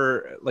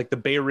car, like the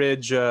Bay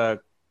Ridge. Oh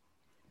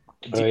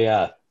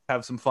yeah,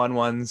 have some fun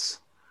ones.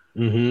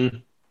 Mm-hmm.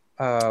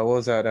 What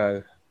was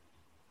that?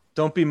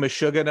 Don't Be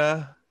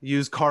Meshuggah.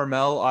 Use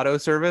Carmel Auto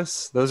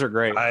Service. Those are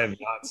great. I have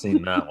not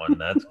seen that one.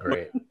 That's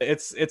great.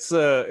 It's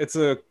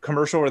a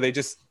commercial where they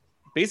just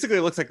basically,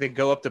 it looks like they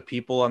go up to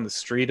people on the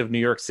street of New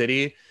York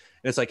City, and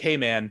it's like, hey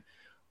man,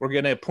 we're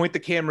gonna point the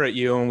camera at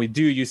you, and when we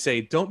do, you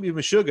say, "Don't be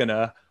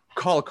Meshuggah,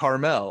 call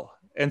Carmel."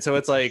 And so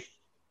it's like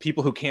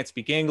people who can't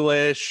speak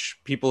English,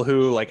 people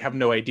who like have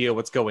no idea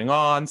what's going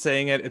on,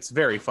 saying it. It's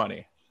very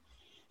funny.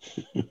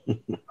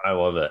 I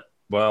love it.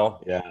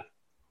 Well, yeah.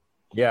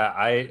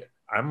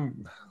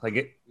 I'm like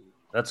it.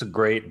 That's a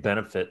great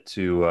benefit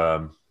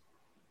to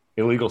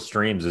illegal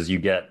streams is you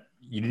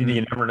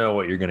never know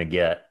what you're going to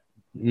get.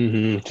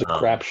 Mm-hmm. It's a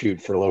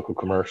crapshoot for local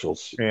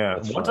commercials. Yeah.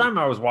 One time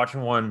I was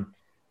watching one.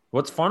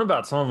 What's fun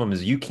about some of them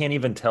is you can't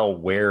even tell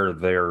where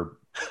they're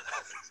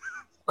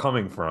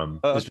coming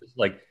from. It's just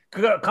like,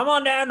 come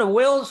on down to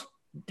Will's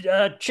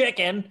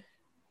Chicken.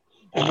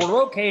 And we're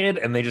located,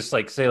 and they just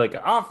like say like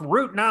off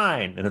Route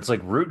 9, and it's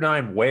like Route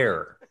 9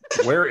 where?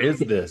 Where is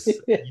this?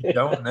 You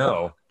don't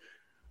know.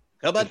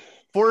 How about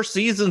Four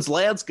Seasons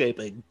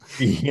Landscaping?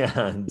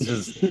 Yeah,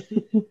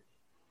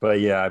 but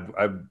yeah,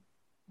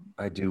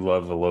 I do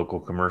love the local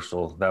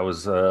commercial. That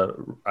was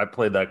I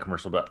played that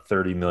commercial about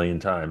 30 million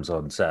times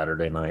on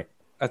Saturday night.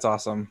 That's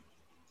awesome.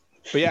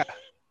 But yeah,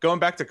 going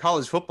back to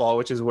college football,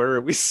 which is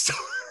where we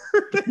started.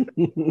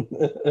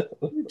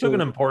 Took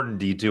an important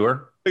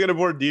detour.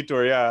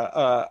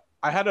 Yeah.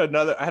 I had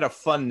a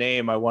fun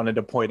name I wanted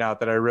to point out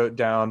that I wrote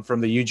down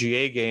from the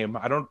UGA game.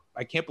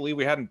 I can't believe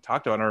we hadn't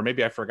talked about it, or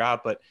maybe I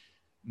forgot, but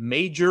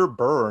Major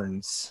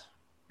Burns.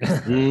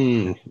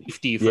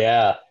 Safety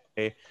yeah.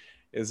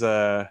 Is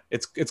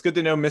it's good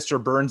to know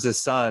Mr. Burns'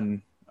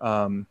 son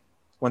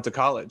went to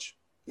college.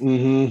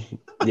 Mm-hmm.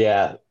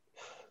 Yeah.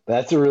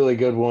 That's a really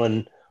good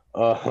one.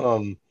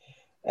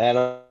 And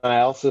I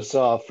also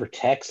saw for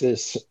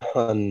Texas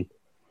on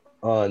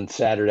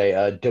Saturday,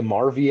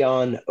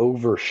 DeMarvion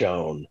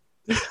Overshone,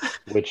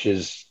 which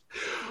is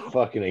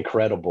fucking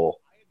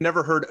incredible.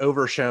 Never heard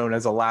Overshone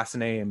as a last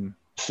name.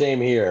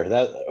 Same here.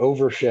 That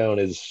Overshone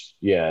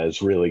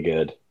is really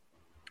good.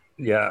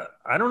 Yeah,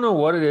 I don't know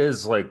what it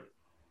is. Like,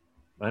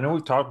 I know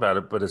we've talked about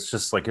it, but it's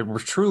just like it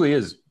truly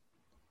is.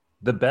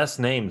 The best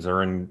names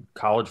are in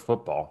college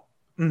football.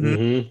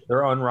 Mm-hmm.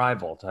 They're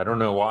unrivaled. I don't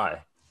know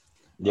why.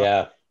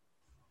 Yeah.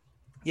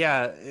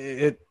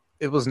 It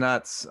was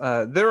nuts.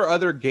 There are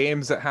other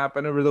games that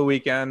happened over the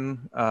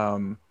weekend.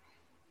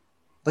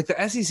 Like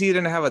the SEC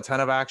didn't have a ton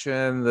of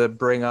action to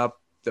bring up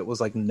that was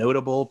like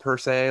notable per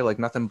se. Like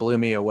nothing blew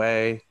me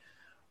away.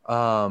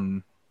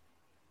 The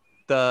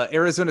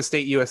Arizona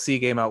State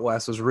USC game out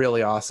west was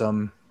really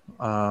awesome.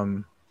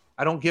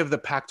 I don't give the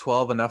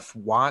Pac-12 enough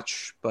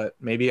watch, but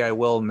maybe I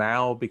will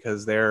now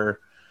because they're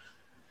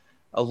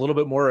a little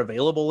bit more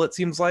available. It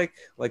seems like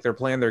they're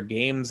playing their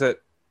games at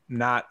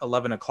not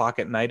 11 o'clock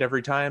at night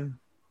every time.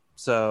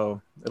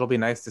 So it'll be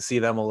nice to see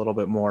them a little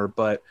bit more,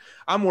 but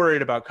I'm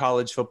worried about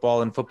college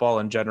football and football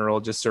in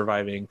general, just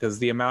surviving because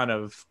the amount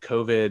of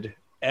COVID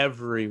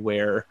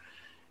everywhere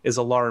is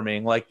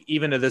alarming. Like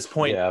even to this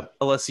point,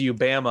 LSU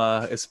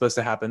Bama is supposed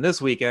to happen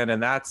this weekend,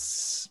 and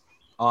that's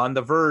on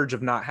the verge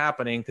of not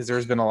happening because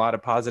there's been a lot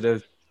of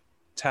positive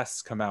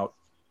tests come out.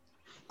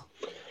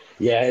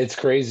 Yeah, it's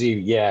crazy.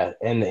 Yeah,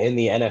 and in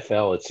the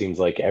NFL, it seems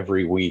like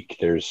every week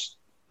there's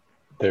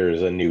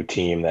a new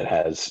team that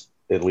has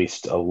at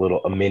least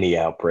a mini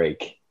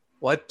outbreak.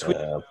 What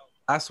tweeted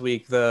last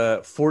week? The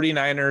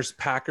 49ers,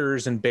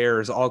 Packers, and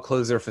Bears all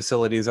closed their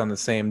facilities on the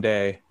same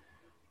day.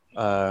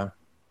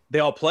 They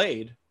all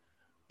played,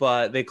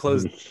 but they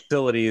closed the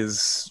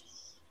facilities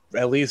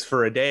at least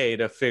for a day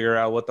to figure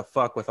out what the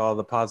fuck with all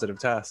the positive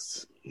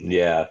tests.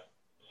 Yeah.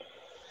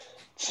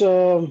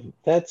 So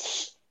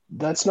that's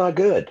not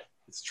good.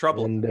 It's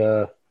trouble.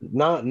 And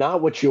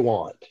not what you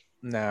want.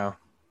 No.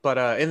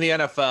 But in the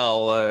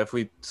NFL, if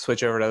we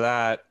switch over to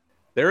that,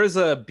 there is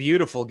a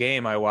beautiful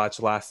game I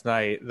watched last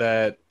night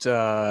that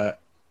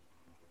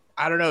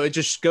I don't know. It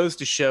just goes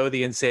to show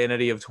the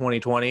insanity of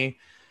 2020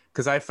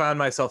 because I found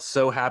myself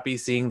so happy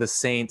seeing the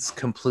Saints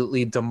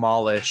completely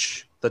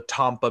demolish the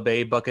Tampa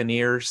Bay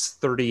Buccaneers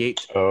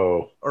 38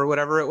 or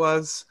whatever it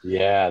was.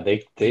 Yeah,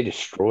 they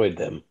destroyed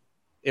them.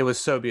 It was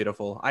so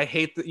beautiful. I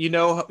hate you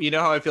know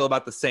how I feel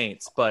about the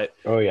Saints, but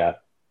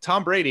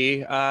Tom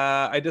Brady,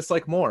 I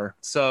dislike more.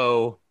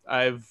 So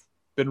I've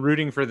been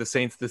rooting for the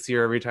Saints this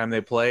year every time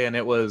they play, and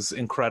it was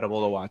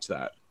incredible to watch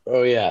that.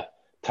 Oh yeah,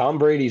 Tom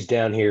Brady's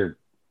down here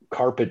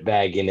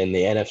carpetbagging in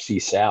the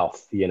NFC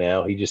South. You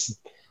know, he just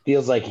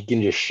feels like he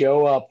can just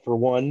show up for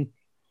one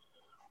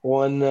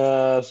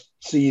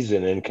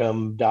season and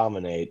come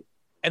dominate.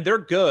 And they're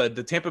good.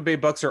 The Tampa Bay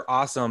Bucks are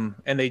awesome,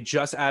 and they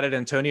just added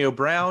Antonio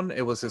Brown.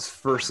 It was his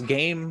first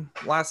game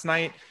last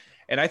night,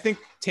 and I think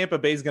Tampa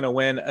Bay's going to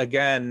win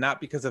again, not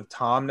because of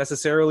Tom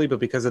necessarily, but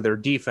because of their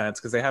defense.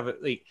 Because they have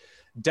like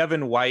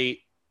Devin White,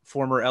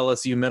 former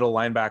LSU middle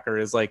linebacker,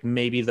 is like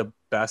maybe the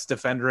best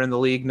defender in the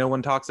league. No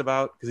one talks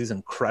about because he's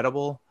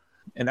incredible.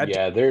 And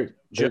that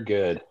they're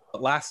good.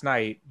 Last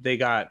night they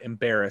got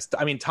embarrassed.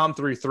 I mean, Tom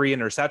threw 3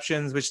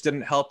 interceptions, which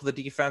didn't help the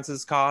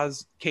defense's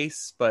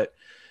case, but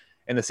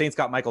and the Saints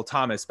got Michael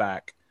Thomas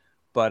back.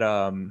 But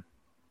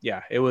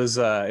it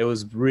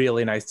was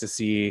really nice to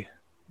see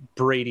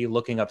Brady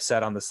looking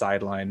upset on the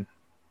sideline.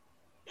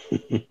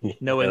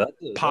 Knowing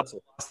that's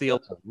a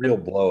real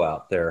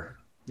blowout there.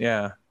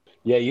 Yeah.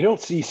 Yeah, you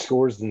don't see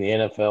scores in the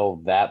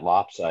NFL that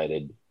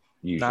lopsided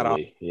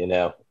usually. You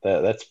know,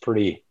 that's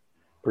pretty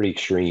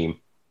extreme.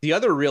 The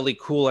other really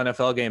cool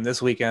NFL game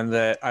this weekend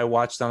that I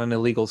watched on an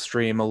illegal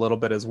stream a little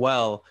bit as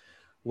well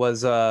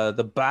was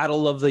the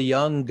Battle of the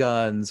Young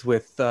Guns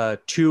with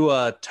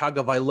Tua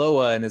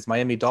Tagovailoa and his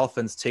Miami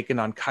Dolphins taking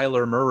on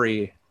Kyler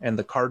Murray and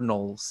the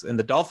Cardinals. And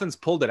the Dolphins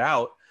pulled it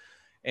out,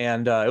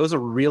 and it was a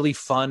really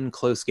fun,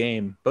 close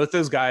game. Both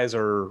those guys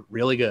are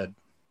really good.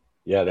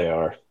 Yeah, they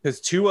are. Because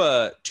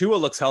Tua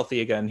looks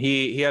healthy again.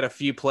 He had a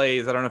few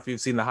plays, I don't know if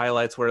you've seen the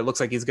highlights, where it looks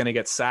like he's going to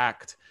get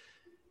sacked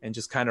and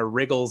just kind of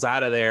wriggles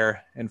out of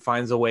there and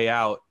finds a way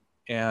out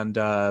and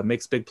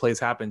makes big plays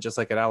happen, just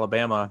like at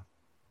Alabama.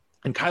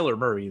 And Kyler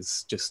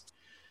Murray's just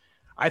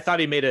 – I thought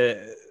he made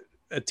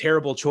a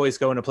terrible choice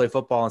going to play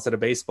football instead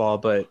of baseball,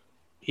 but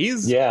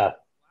he's – yeah.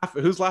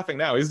 Who's laughing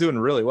now? He's doing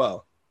really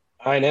well.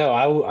 I know.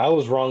 I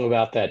was wrong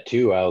about that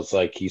too. I was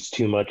like, he's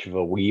too much of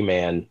a wee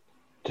man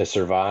to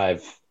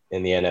survive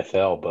in the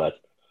NFL, but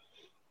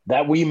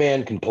that wee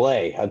man can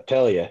play, I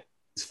tell you.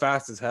 He's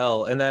fast as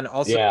hell. And then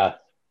also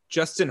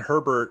Justin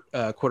Herbert,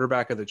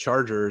 quarterback of the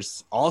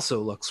Chargers,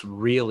 also looks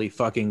really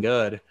fucking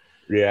good.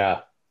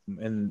 Yeah.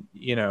 And,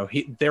 you know,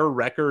 their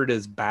record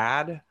is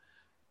bad,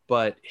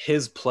 but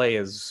his play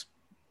is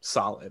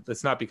solid.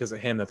 It's not because of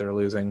him that they're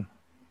losing.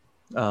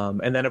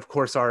 And then, of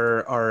course,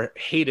 our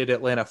hated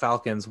Atlanta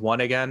Falcons won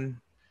again.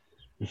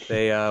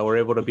 They were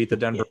able to beat the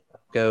Denver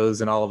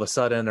Broncos and all of a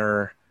sudden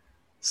are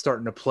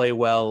starting to play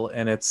well.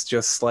 And it's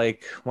just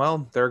like,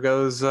 well, there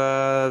goes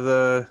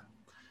the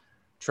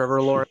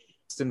Trevor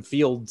Lawrence and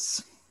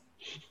Fields.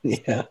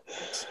 Yeah,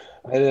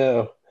 I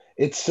know.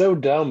 It's so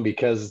dumb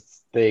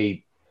because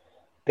they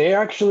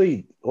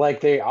actually,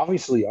 like, they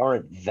obviously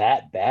aren't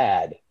that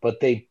bad, but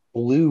they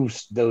blew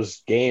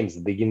those games at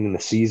the beginning of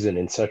the season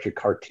in such a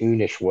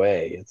cartoonish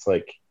way. It's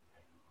like,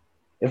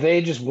 if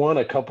they just won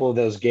a couple of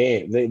those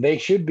games, they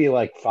should be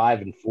like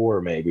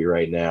 5-4 maybe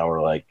right now,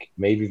 or like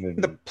maybe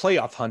the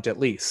playoff hunt at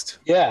least.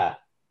 Yeah,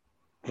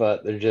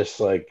 but they're just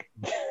like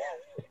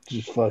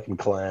just fucking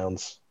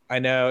clowns. I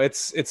know,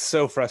 it's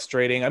so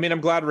frustrating. I mean,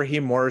 I'm glad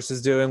Raheem Morris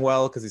is doing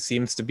well because he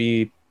seems to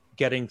be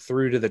getting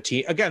through to the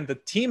team. Again, the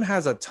team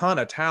has a ton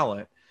of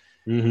talent.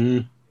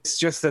 Mm-hmm. It's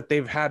just that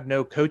they've had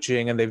no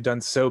coaching and they've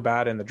done so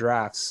bad in the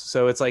drafts.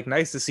 So it's like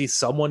nice to see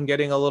someone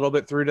getting a little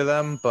bit through to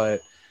them,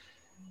 but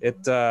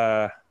it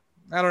I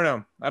don't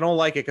know. I don't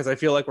like it because I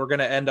feel like we're going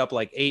to end up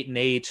like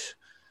 8-8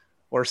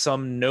 or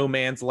some no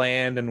man's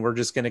land, and we're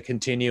just going to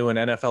continue in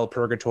NFL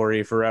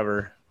purgatory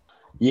forever.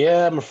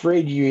 Yeah, I'm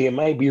afraid you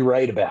might be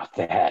right about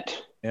that.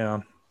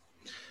 Yeah.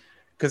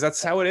 Because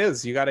that's how it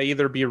is. You got to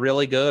either be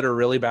really good or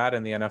really bad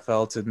in the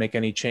NFL to make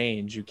any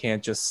change. You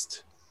can't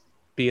just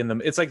be in the.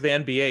 It's like the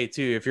NBA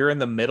too. If you're in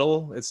the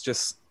middle, it's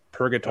just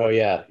purgatory. Oh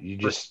yeah, you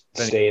just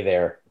stay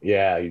there.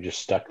 Yeah, you're just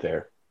stuck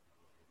there.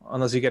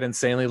 Unless you get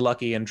insanely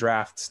lucky and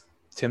draft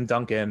Tim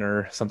Duncan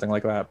or something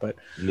like that. But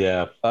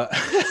yeah.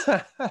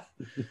 But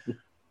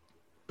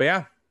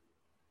yeah,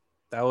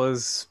 that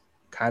was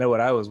kind of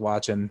what I was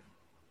watching.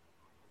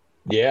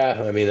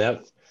 Yeah, I mean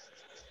that.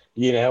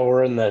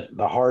 We're in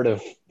the heart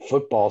of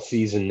football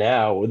season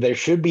now. There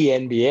should be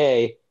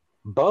NBA,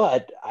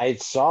 but I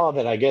saw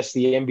that I guess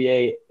the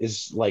NBA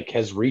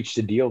has reached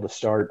a deal to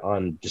start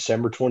on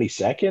December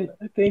 22nd,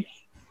 I think.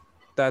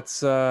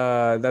 That's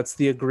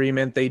the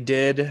agreement they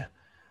did.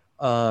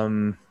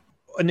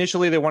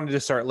 Initially they wanted to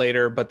start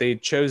later, but they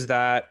chose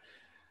that.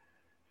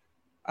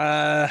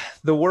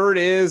 The word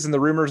is, and the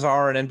rumors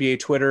are on NBA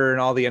Twitter and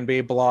all the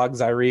NBA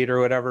blogs I read or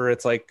whatever,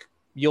 it's like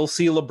you'll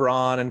see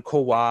LeBron and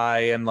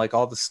Kawhi and like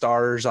all the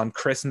stars on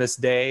Christmas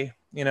Day,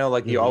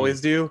 like you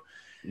always do.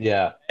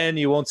 Yeah. And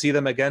you won't see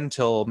them again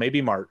till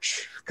maybe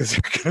March because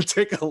they're going to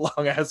take a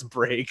long ass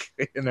break,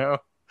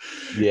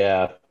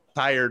 Yeah.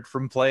 Tired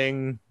from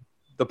playing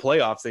the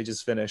playoffs they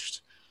just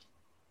finished.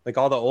 Like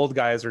all the old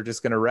guys are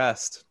just going to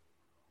rest.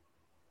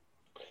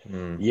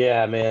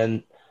 Yeah,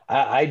 man.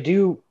 I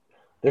do.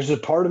 There's a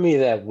part of me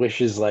that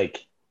wishes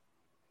like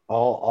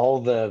all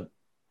the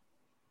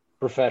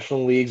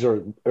professional leagues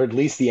or at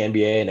least the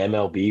NBA and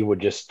MLB would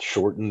just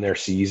shorten their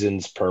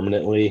seasons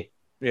permanently.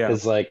 Yeah.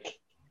 Because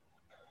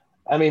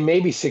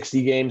maybe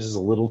 60 games is a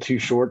little too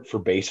short for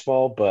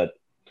baseball, but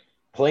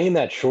playing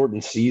that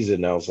shortened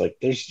season, I was like,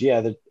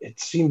 it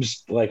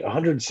seems like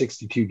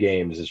 162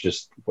 games is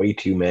just way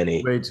too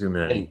many. Way too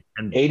many.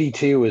 And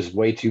 82 is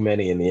way too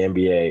many in the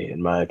NBA,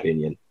 in my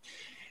opinion.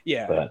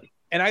 Yeah.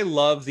 And I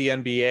love the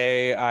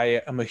NBA.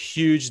 I am a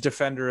huge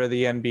defender of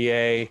the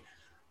NBA.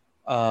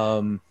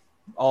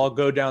 I'll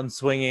go down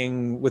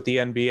swinging with the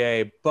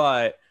NBA,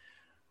 but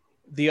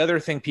the other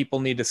thing people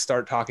need to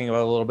start talking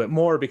about a little bit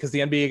more, because the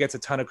NBA gets a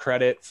ton of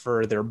credit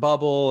for their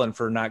bubble and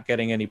for not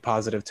getting any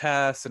positive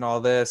tests and all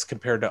this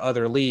compared to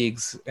other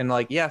leagues. And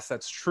yes,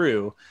 that's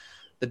true.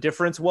 The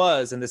difference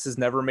was, and this is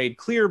never made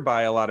clear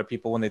by a lot of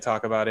people when they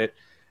talk about it,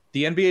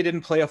 the NBA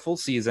didn't play a full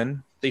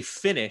season. They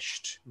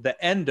finished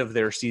the end of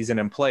their season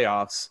in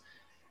playoffs.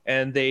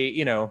 And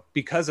they,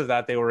 because of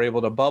that, they were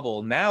able to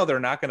bubble. Now they're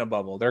not going to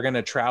bubble. They're going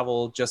to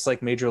travel just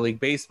like Major League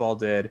Baseball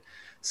did.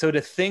 So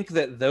to think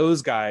that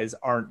those guys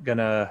aren't going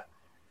to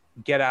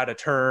get out of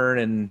turn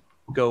and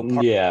go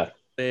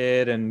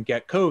and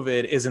get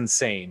COVID is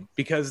insane,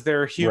 because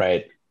they're huge.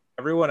 Right.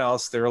 Everyone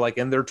else, they're like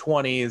in their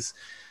 20s.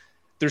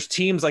 There's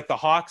teams like the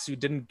Hawks who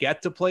didn't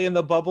get to play in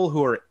the bubble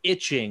who are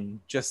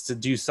itching just to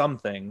do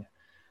something.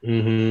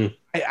 Mm-hmm.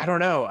 I don't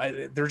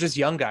know. They're just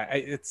young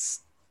guys.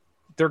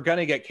 They're going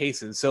to get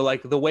cases. So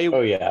the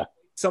way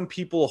some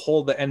people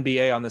hold the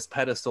NBA on this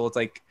pedestal, it's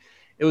like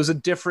it was a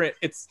different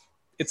 –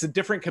 it's a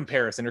different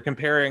comparison. You're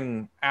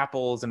comparing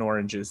apples and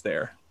oranges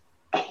there.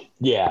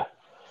 Yeah.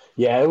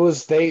 Yeah, it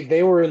was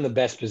they were in the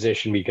best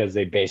position because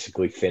they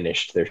basically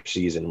finished their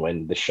season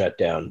when the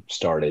shutdown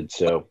started.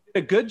 So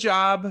a good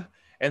job,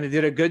 and they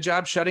did a good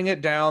job shutting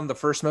it down. The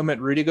first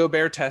moment Rudy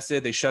Gobert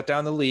tested, they shut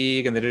down the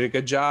league, and they did a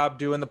good job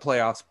doing the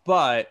playoffs,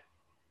 but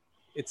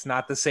it's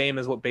not the same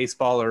as what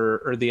baseball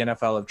or the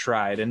NFL have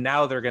tried. And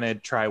now they're going to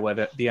try what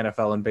the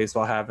NFL and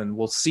baseball have, and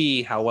we'll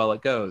see how well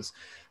it goes.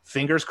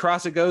 Fingers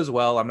crossed it goes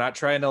well. I'm not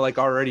trying to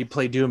already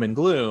play doom and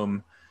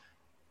gloom,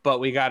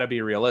 but we got to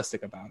be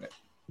realistic about it.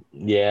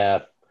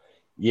 Yeah.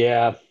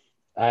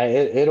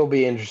 It'll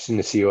be interesting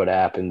to see what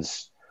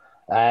happens.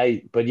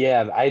 I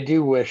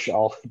do wish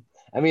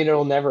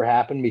it'll never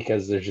happen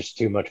because there's just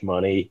too much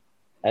money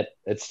at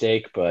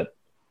stake, but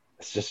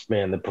it's just,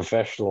 man, the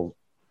professional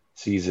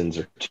seasons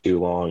are too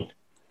long.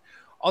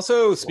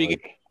 Also, speaking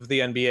of the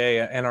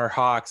NBA and our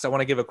Hawks, I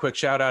want to give a quick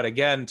shout out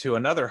again to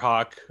another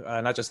Hawk,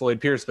 not just Lloyd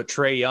Pierce, but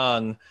Trae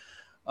Young.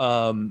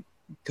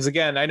 Because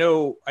again, I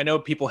know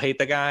people hate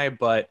the guy,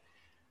 but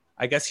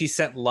I guess he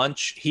sent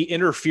lunch. He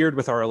interfered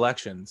with our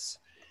elections.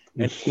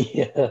 And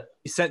Yeah.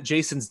 he sent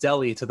Jason's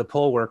Deli to the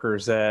poll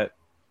workers at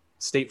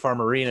State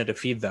Farm Arena to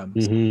feed them.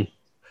 Mhm.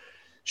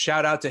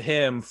 Shout out to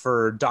him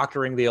for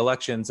doctoring the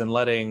elections and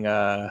letting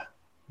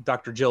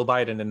Dr. Jill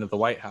Biden into the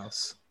White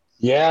House.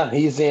 Yeah,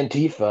 he's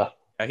Antifa.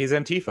 Yeah, he's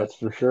Antifa. That's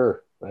for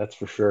sure. That's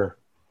for sure.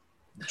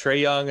 Trey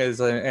Young is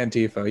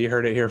Antifa. You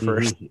heard it here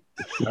first.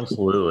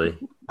 Absolutely.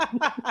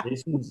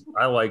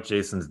 I like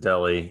Jason's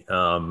Deli.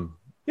 Yeah.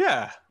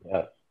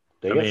 Yeah.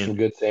 They got some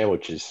good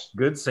sandwiches.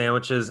 Good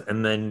sandwiches,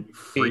 and then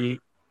free.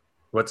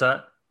 What's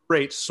that?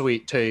 Great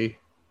sweet tea.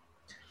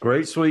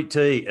 Great sweet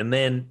tea, and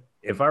then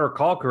if I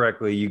recall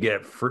correctly, you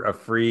get a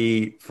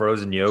free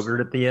frozen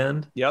yogurt at the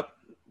end. Yep.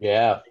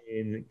 Yeah.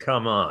 And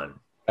come on.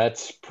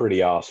 That's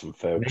pretty awesome,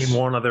 folks. Name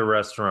one other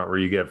restaurant where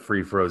you get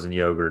free frozen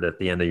yogurt at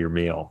the end of your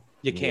meal.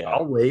 You can't.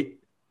 I'll wait.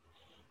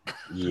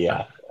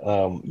 Yeah.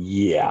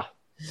 Yeah.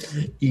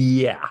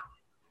 Yeah.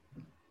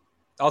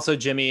 Also,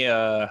 Jimmy,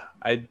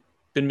 I've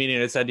been meaning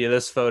to send you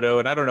this photo,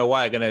 and I don't know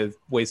why I'm going to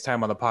waste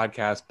time on the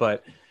podcast,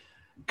 but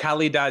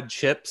Calidad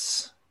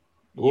chips.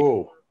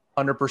 Ooh.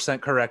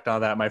 100% correct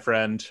on that, my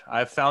friend.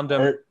 I found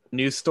a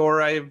new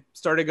store I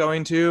started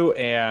going to,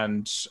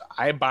 and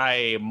I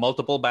buy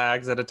multiple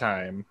bags at a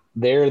time.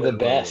 They're the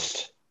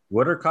best.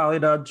 What are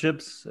Calidad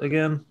chips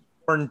again?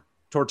 Corn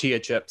tortilla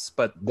chips,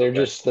 but they're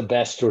just the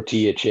best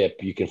tortilla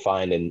chip you can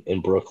find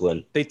in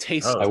Brooklyn. They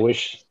taste. I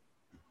wish.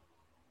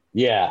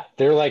 Yeah,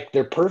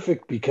 they're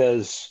perfect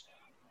because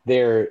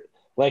they're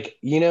like,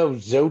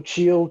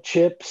 Xochitl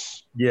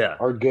chips. Yeah,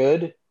 are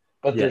good,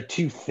 but they're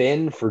too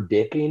thin for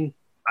dipping.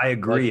 I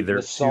agree. Like the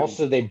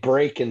salsa, they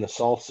break in the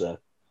salsa.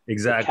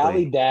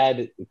 Exactly.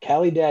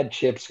 Calidad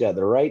chips got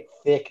the right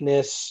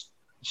thickness.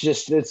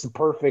 It's the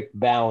perfect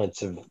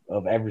balance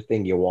of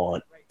everything you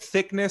want.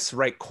 Thickness,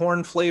 right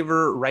corn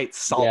flavor, right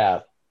salt.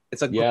 Yeah.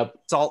 It's a good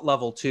salt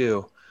level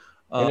too.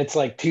 And it's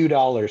like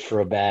 $2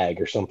 for a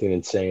bag or something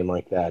insane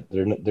like that.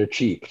 They're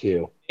cheap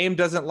too. Name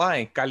doesn't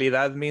lie.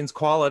 Calidad means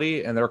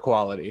quality, and they're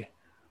quality.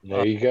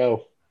 There you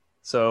go.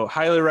 So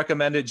highly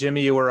recommend it,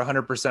 Jimmy. You were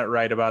 100%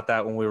 right about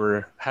that when we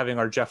were having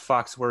our Jeff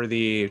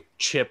Foxworthy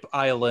Chip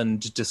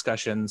Island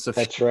discussions.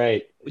 That's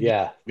right.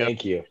 Yeah.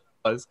 Thank you.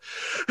 An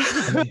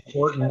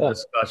important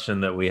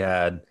discussion that we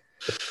had.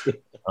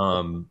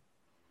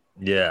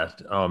 Yeah.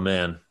 Oh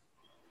man.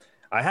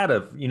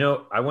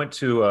 I went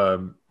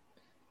to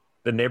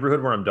the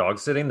neighborhood where I'm dog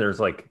sitting.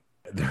 There's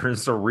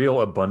a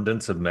real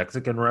abundance of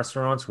Mexican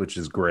restaurants, which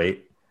is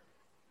great.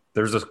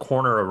 There's this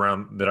corner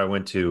around that I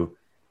went to.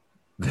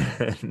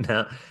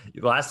 Now,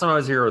 last time I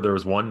was here, there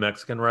was one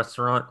Mexican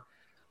restaurant.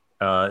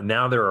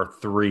 Now there are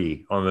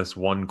 3 on this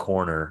one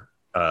corner.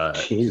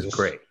 It's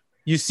great.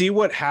 You see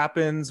what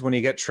happens when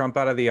you get Trump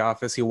out of the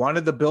office. He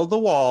wanted to build the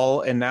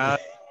wall, and now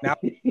not.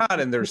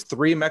 And there's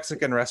 3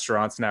 Mexican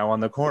restaurants now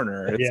on the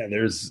corner. I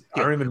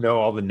don't even know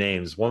all the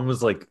names. One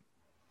was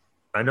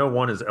I know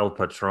one is El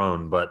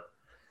Patron, but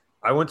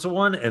I went to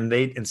one, and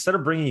they, instead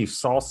of bringing you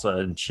salsa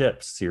and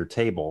chips to your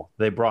table,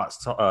 they brought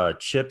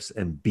chips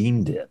and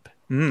bean dip.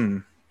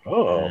 Mm.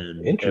 Oh,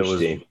 and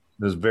interesting. It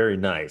was very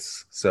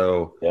nice.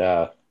 So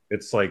yeah,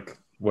 it's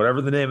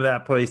whatever the name of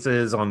that place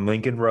is on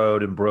Lincoln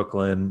Road in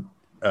Brooklyn,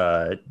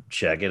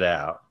 check it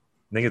out.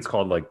 I think it's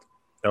called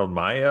El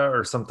Maya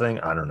or something.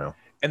 I don't know.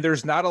 And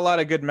there's not a lot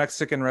of good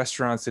Mexican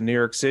restaurants in New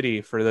York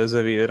City for those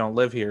of you that don't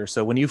live here.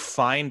 So when you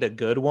find a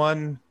good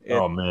one,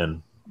 oh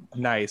man,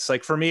 nice.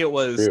 Like for me, it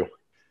was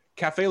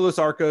Cafe Los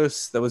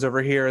Arcos that was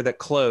over here that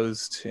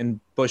closed in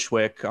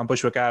Bushwick on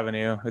Bushwick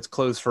Avenue. It's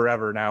closed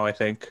forever now, I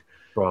think.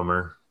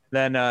 Bummer.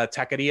 Then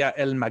Taqueria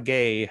El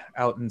Maguey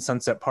out in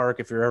Sunset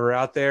Park. If you're ever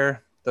out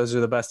there, those are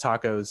the best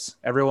tacos.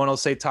 Everyone will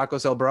say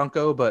Tacos El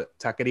Bronco, but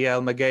Taqueria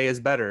El Maguey is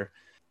better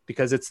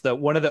because it's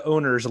one of the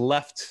owners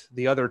left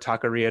the other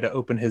taqueria to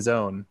open his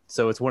own.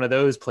 So it's one of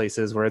those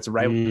places where it's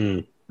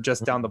right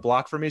just down the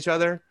block from each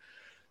other.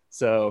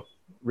 So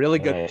really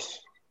good. Nice.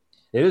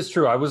 It is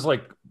true. I was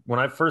when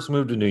I first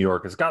moved to New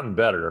York, it's gotten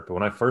better, but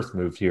when I first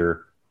moved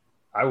here,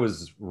 I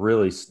was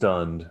really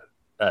stunned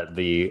at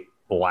the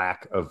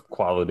lack of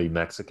quality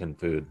Mexican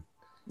food.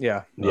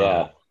 Yeah.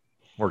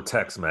 Or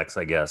Tex-Mex,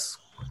 I guess.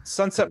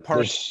 Sunset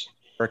Park,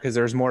 because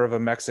there's more of a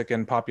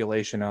Mexican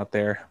population out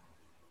there.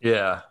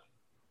 Yeah.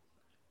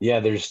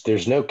 Yeah,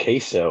 there's no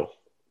queso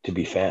to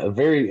be found.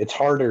 It's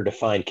harder to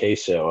find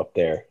queso up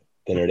there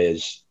than it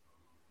is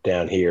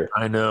down here.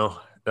 I know.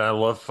 I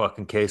love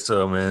fucking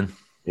queso, man.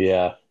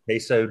 Yeah.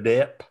 Queso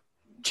dip.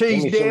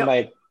 Cheese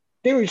dip.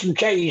 Give me some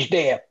cheese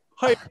dip.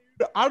 Hey,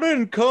 I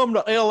didn't come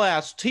to El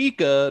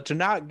Azteca to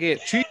not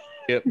get cheese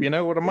dip. You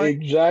know what I mean?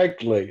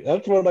 Exactly.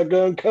 That's what I'm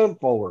going to come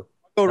for.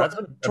 That's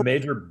a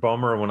major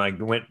bummer when I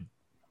went,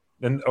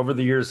 and over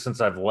the years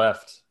since I've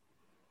left,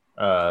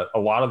 a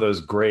lot of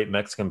those great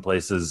Mexican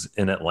places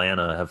in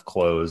Atlanta have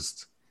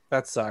closed.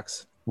 That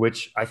sucks.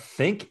 Which I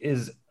think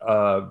is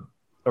a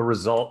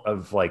result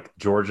of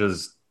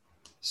Georgia's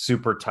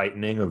super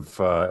tightening of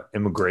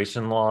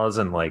immigration laws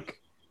and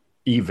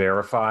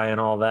E-Verify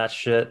and all that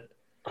shit.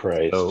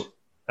 Christ. So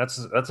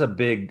that's a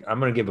big. I'm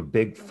gonna give a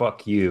big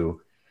fuck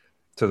you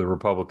to the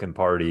Republican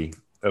Party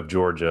of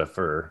Georgia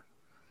for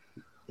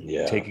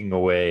taking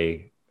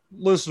away.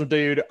 Listen,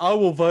 dude, I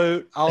will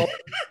vote. I'll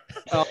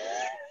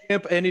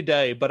pimp any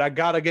day, but I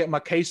gotta get my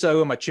queso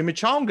and my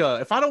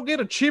chimichanga. If I don't get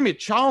a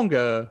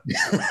chimichanga,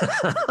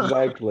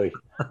 exactly.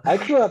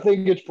 Actually, I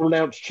think it's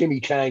pronounced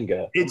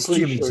chimichanga. It's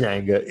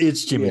chimichanga. Sure.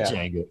 It's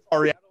chimichanga. Yeah.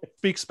 Sorry, I don't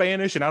speak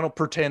Spanish, and I don't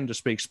pretend to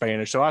speak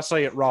Spanish, so I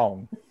say it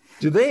wrong.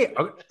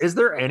 Is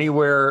there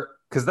anywhere?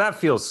 Because that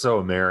feels so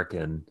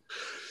American.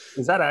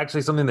 Is that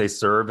actually something they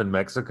serve in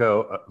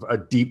Mexico? A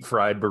deep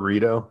fried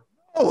burrito?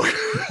 Oh,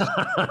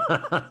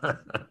 I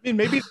mean,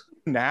 maybe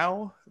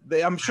now.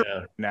 I'm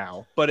sure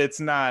now, but it's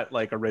not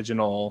like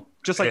original.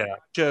 Just like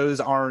nachos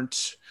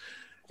aren't,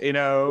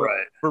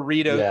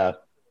 burritos,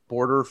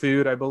 border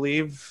food, I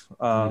believe.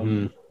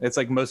 It's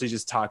like mostly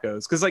just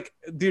tacos. Because like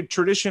the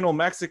traditional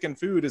Mexican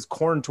food is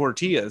corn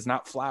tortillas,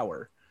 not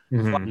flour.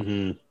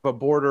 But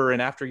border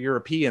and after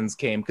Europeans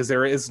came, because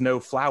there is no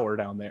flour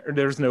down there.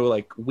 There's no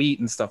like wheat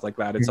and stuff like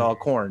that. It's all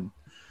corn.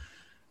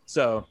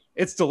 So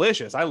it's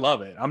delicious. I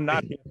love it. I'm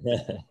not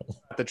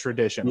the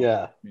traditional.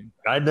 Yeah.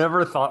 I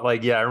never thought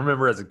I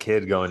remember as a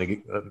kid going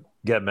to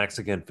get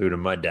Mexican food,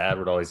 and my dad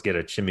would always get a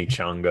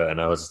chimichanga, and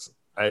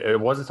it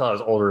wasn't until I was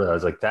older that I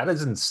was like, that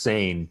is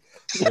insane.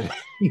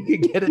 You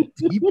could get a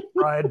deep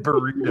fried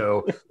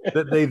burrito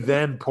that they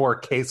then pour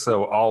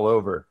queso all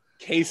over.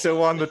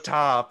 Queso on the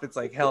top. It's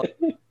like hell.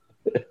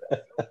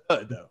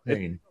 Good though.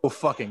 It's so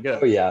fucking good.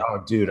 Oh yeah.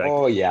 Oh dude.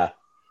 I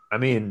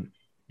mean,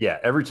 yeah.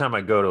 Every time I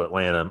go to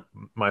Atlanta,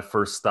 my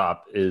first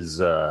stop is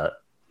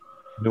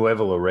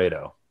Nuevo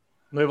Laredo.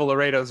 Nuevo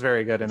Laredo is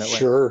very good in Atlanta.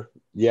 Sure.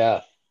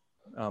 Yeah.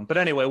 But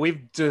anyway,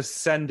 we've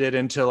descended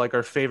into like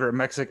our favorite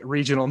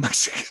regional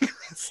Mexican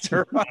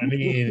restaurant. I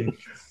mean,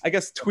 I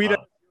guess tweet us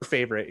your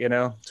favorite.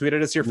 Tweet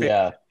us your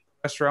favorite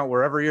restaurant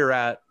wherever you're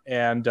at,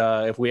 and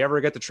if we ever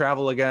get to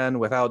travel again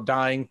without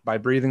dying by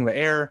breathing the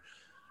air,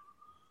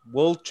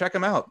 we'll check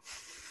them out.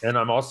 And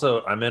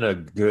I'm in a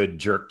good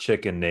jerk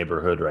chicken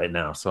neighborhood right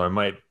now, so I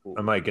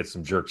might get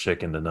some jerk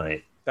chicken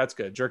tonight. That's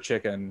good. Jerk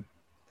chicken.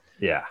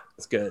 Yeah,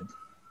 it's good.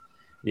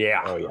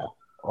 Yeah. Oh yeah.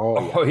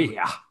 Oh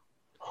yeah.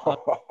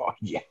 Oh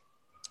yeah.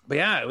 But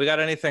yeah, we got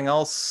anything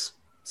else?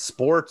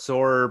 Sports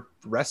or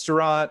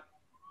restaurant?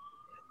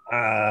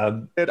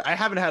 I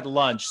haven't had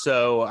lunch,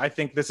 so I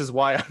think this is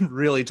why I'm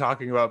really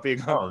talking about being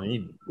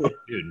hungry.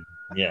 Dude,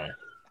 yeah.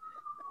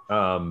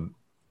 And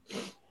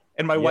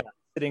my wife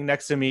sitting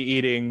next to me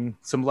eating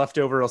some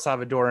leftover El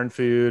Salvadoran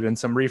food and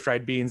some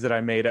refried beans that I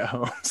made at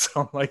home,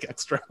 so I'm like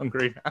extra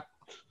hungry now.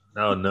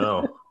 Oh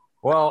no.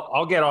 Well,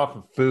 I'll get off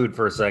of food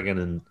for a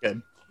second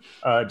and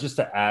just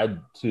to add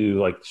to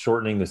like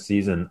shortening the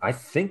season. I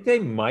think they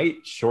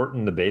might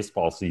shorten the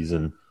baseball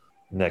season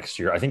next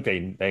year. I think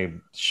they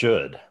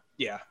should.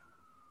 Yeah.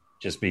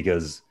 Just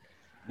because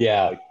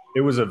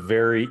it was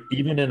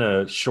even in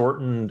a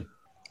shortened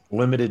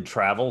limited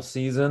travel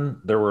season,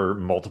 there were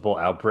multiple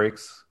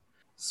outbreaks.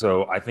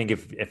 So I think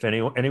if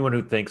anyone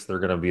who thinks they're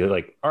going to be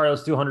like, all right,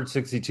 let's do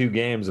 162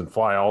 games and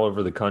fly all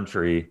over the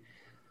country,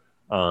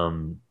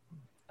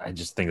 I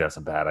just think that's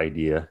a bad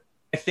idea.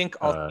 I think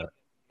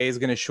is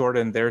going to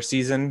shorten their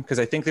season because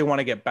I think they want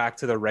to get back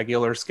to the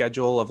regular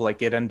schedule of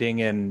like it ending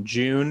in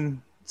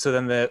June. So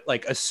then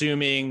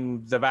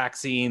assuming the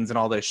vaccines and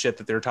all this shit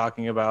that they're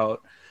talking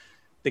about,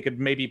 they could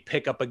maybe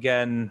pick up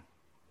again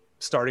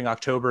starting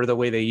October the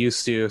way they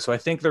used to. So I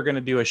think they're going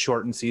to do a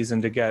shortened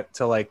season to get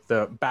to like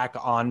the back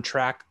on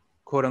track,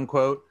 quote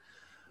unquote.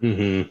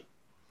 Mm-hmm.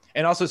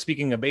 And also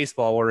speaking of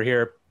baseball, we're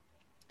here.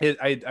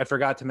 I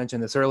forgot to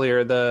mention this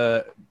earlier.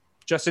 The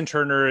Justin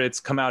Turner, it's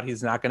come out.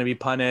 He's not going to be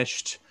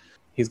punished.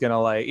 He's going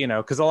to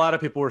because a lot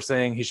of people were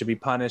saying he should be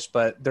punished,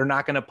 but they're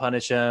not going to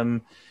punish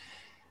him.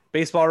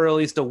 Baseball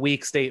released a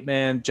weak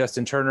statement.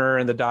 Justin Turner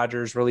and the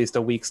Dodgers released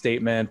a weak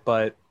statement,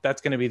 but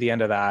that's going to be the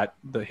end of that.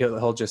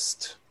 He'll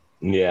just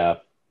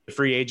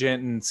free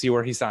agent and see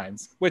where he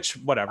signs, which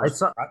whatever.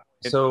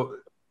 So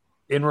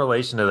in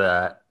relation to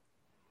that,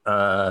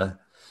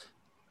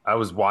 I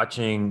was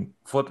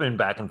flipping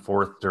back and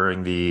forth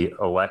during the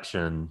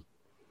election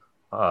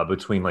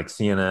between like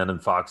CNN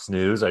and Fox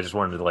News. I just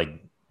wanted to like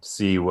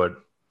see what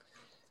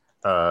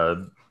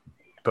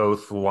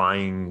both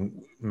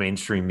lying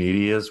mainstream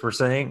medias were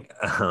saying.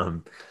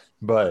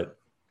 But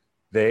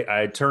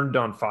I turned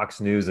on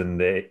Fox News and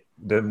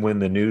then when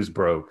the news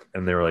broke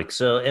and they were like,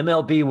 so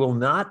MLB will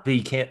not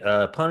be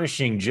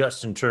punishing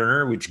Justin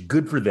Turner, which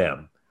good for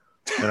them.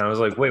 And I was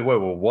like, wait,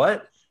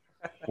 what?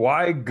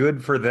 Why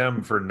good for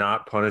them for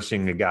not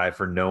punishing a guy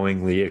for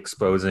knowingly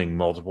exposing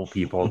multiple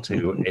people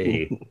to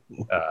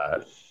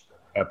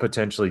a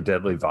potentially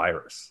deadly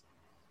virus?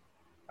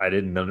 I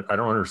don't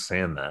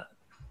understand that.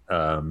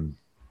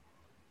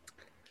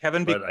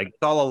 Kevin, it's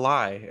all a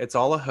lie. It's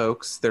all a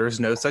hoax. There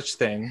is no such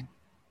thing.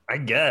 I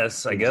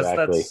guess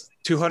that's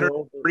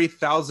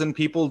 230,000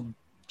 people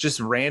just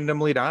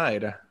randomly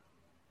died.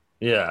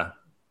 Yeah.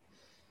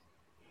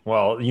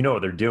 Well, you know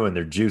what they're doing?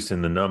 They're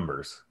juicing the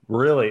numbers.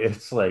 Really,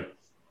 it's like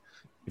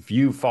if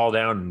you fall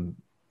down and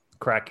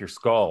crack your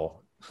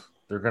skull,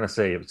 they're going to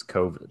say it was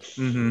COVID.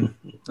 Mm-hmm.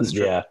 That's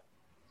true.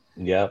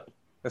 Yeah.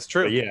 That's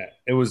true. But yeah,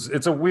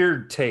 it's a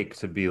weird take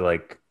to be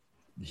like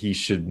he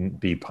shouldn't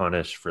be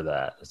punished for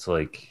that. It's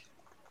like,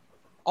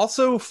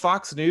 also,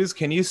 Fox News,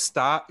 can you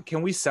stop?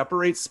 Can we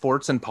separate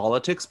sports and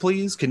politics,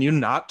 please? Can you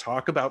not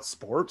talk about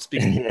sports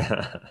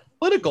because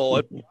political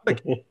and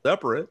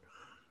separate?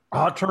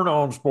 I turn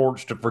on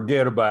sports to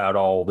forget about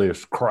all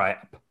this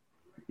crap.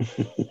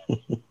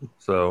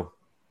 So,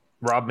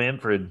 Rob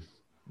Manfred,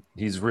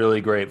 he's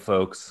really great,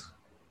 folks.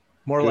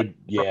 More like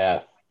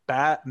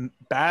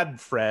bad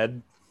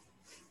Fred.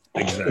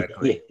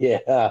 Exactly.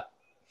 Yeah.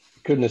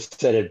 Couldn't have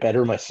said it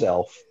better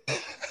myself.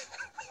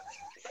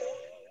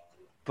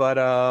 But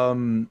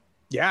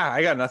yeah,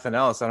 I got nothing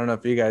else. I don't know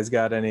if you guys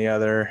got any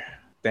other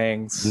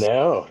things.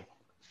 No.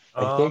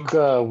 I think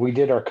we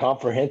did our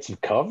comprehensive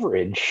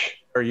coverage.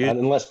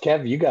 Unless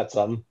Kev, you got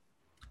something.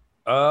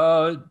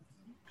 The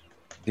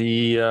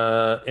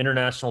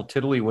International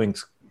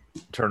Tiddlywinks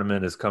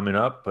tournament is coming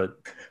up, but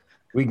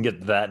we can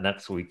get to that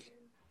next week.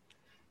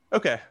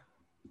 Okay.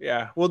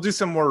 Yeah, we'll do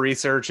some more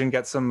research and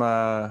get some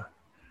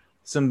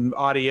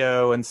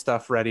audio and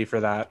stuff ready for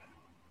that.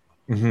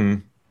 Mm-hmm.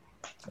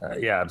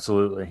 Yeah,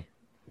 absolutely.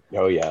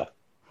 Oh yeah.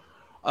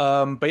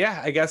 But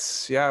yeah, I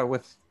guess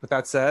with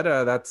that said,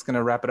 that's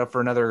gonna wrap it up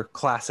for another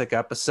classic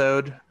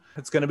episode.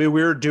 It's gonna be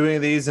weird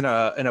doing these in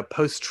a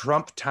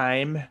post-Trump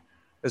time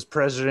as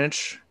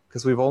president,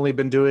 because we've only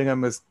been doing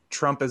them as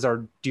Trump as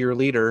our dear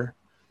leader.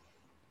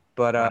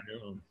 But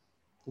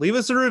leave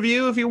us a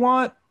review if you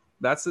want.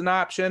 That's an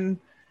option.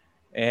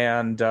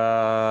 And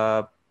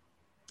yeah,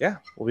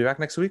 we'll be back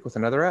next week with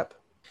another ep.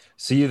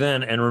 See you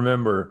then, and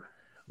remember,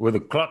 with a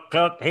cluck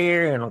cluck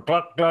here and a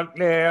cluck cluck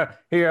there,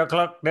 here a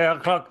cluck, there a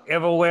cluck,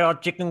 everywhere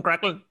chicken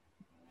crackling.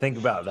 Think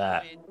about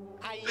that.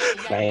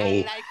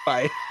 Bye.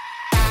 Bye.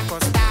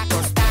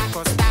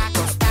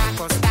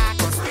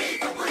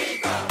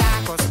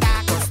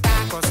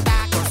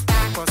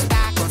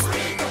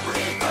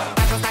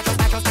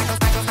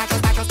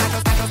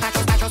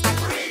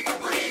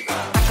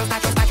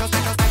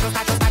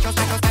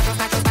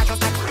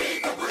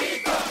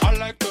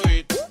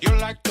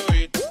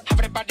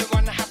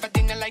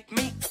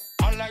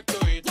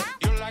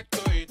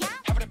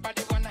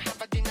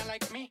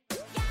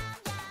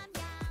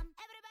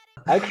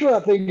 Actually, I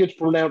think it's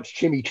pronounced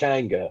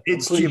chimichanga.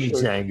 It's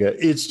chimichanga.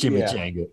 It's chimichanga.